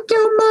 Shake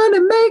your money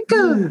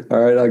maker. All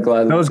right, I'll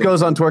gladly. Nose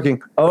goes on twerking.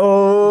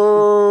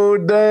 Oh,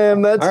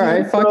 damn, that's all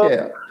right. Fuck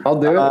it, I'll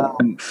do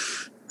it.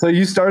 So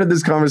you started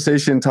this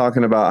conversation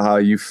talking about how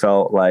you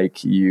felt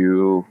like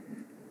you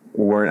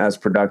weren't as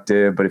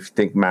productive, but if you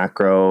think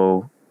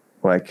macro,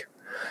 like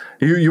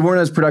you weren't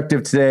as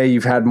productive today,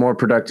 you've had more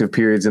productive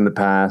periods in the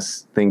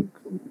past. Think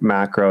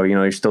macro,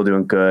 you're still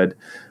doing good.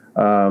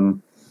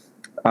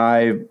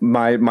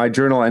 My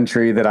journal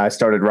entry that I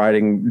started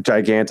writing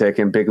gigantic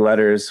in big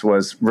letters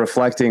was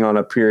reflecting on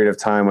a period of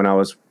time when I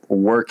was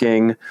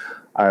working.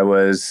 I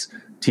was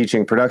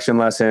teaching production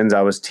lessons.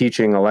 I was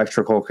teaching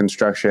electrical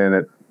construction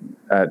at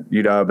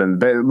UW,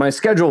 and my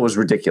schedule was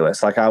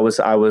ridiculous. Like I was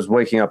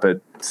waking up at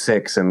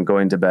 6 and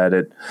going to bed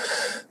at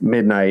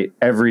midnight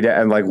every day,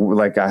 and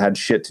like I had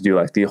shit to do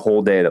like the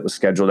whole day that was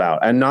scheduled out,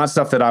 and not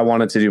stuff that I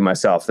wanted to do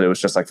myself. That it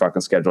was just like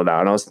fucking scheduled out.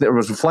 And I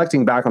was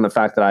reflecting back on the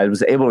fact that I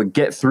was able to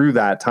get through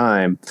that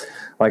time,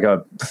 like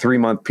a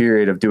 3-month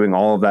period of doing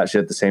all of that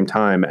shit at the same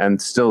time,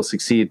 and still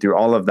succeed through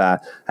all of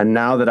that. And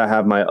now that I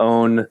have my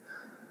own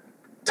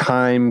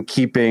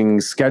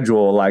time-keeping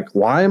schedule, like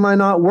why am I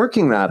not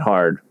working that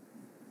hard?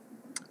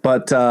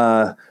 But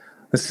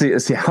let's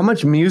see. How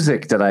much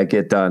music did I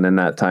get done in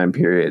that time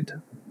period?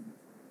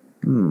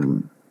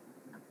 Grand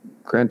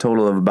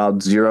total of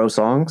about 0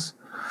 songs.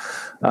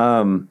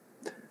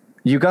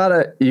 You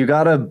gotta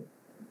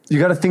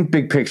think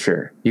big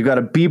picture. You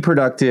gotta be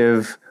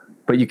productive,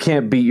 but you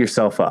can't beat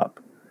yourself up.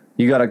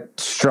 You gotta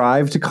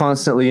strive to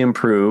constantly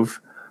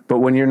improve. But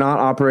when you're not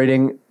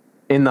operating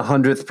in the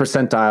 100th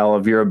percentile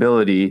of your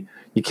ability,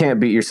 you can't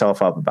beat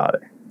yourself up about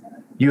it.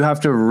 You have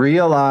to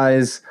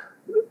realize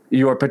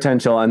your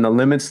potential and the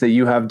limits that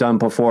you have done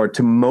before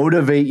to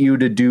motivate you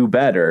to do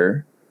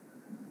better.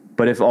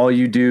 But if all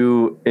you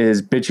do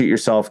is bitch at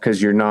yourself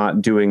because you're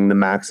not doing the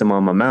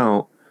maximum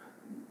amount,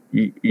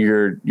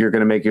 you're going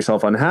to make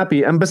yourself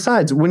unhappy. And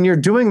besides, when you're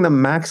doing the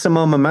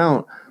maximum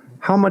amount,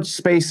 how much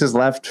space is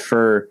left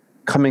for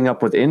coming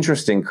up with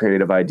interesting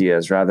creative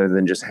ideas rather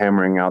than just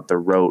hammering out the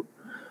rote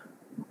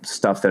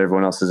stuff that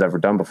everyone else has ever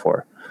done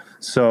before?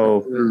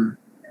 So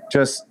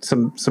just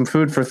some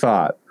food for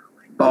thought.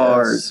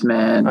 Bars,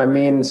 man. I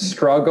mean,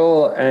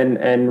 struggle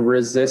and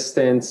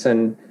resistance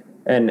and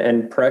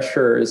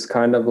pressure is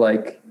kind of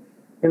like,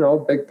 a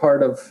big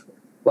part of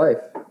life.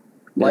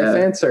 Life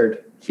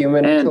answered.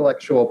 Human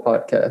Intellectual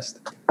Podcast.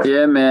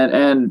 Yeah, man.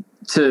 And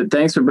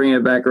thanks for bringing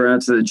it back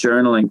around to the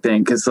journaling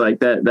thing, because like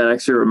that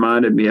actually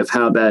reminded me of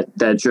how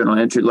that journal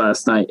entry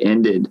last night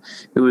ended.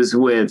 It was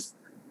with,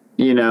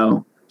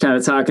 kind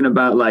of talking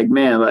about like,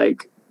 man,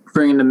 like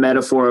bringing the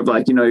metaphor of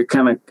like, you're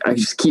kind of, I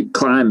just keep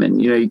climbing,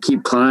 you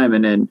keep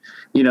climbing, and,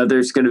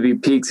 there's going to be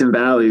peaks and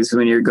valleys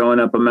when you're going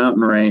up a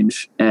mountain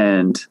range.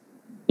 And,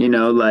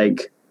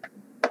 like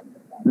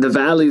the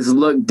valleys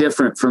look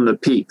different from the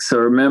peaks. So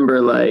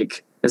remember,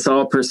 like, it's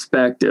all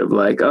perspective.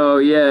 Like, oh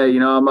yeah,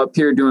 I'm up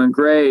here doing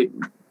great.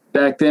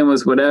 Back then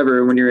was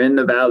whatever. When you're in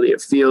the valley,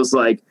 it feels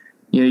like,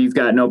 you've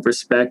got no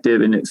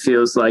perspective, and it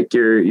feels like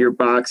you're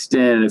boxed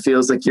in, and it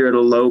feels like you're at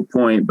a low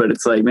point, but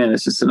it's like, man,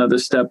 it's just another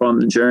step on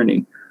the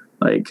journey.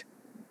 Like,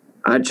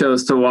 I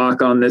chose to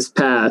walk on this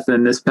path,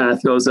 and this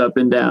path goes up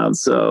and down.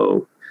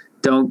 So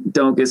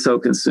don't get so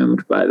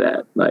consumed by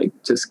that. Like,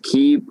 just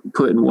keep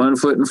putting one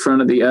foot in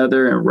front of the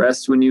other and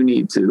rest when you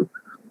need to.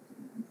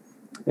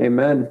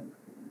 Amen.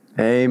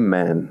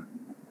 Amen.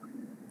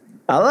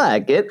 I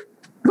like it.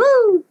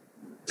 Woo!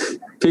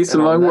 Peace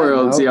among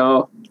worlds,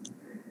 y'all.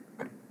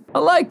 I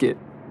like it.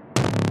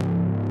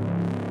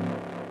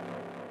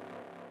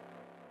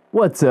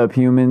 What's up,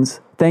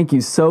 humans? Thank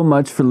you so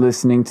much for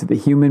listening to the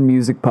Human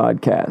Music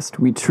Podcast.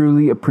 We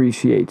truly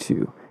appreciate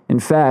you. In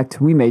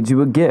fact, we made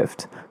you a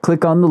gift.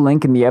 Click on the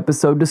link in the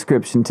episode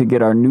description to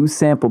get our new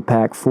sample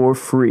pack for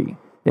free.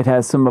 It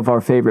has some of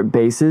our favorite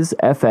basses,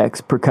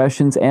 FX,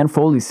 percussions, and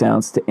Foley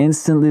sounds to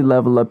instantly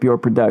level up your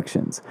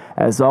productions.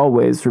 As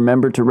always,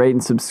 remember to rate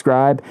and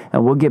subscribe,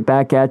 and we'll get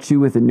back at you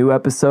with a new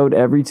episode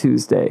every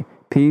Tuesday.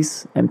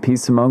 Peace and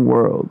peace among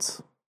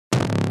worlds.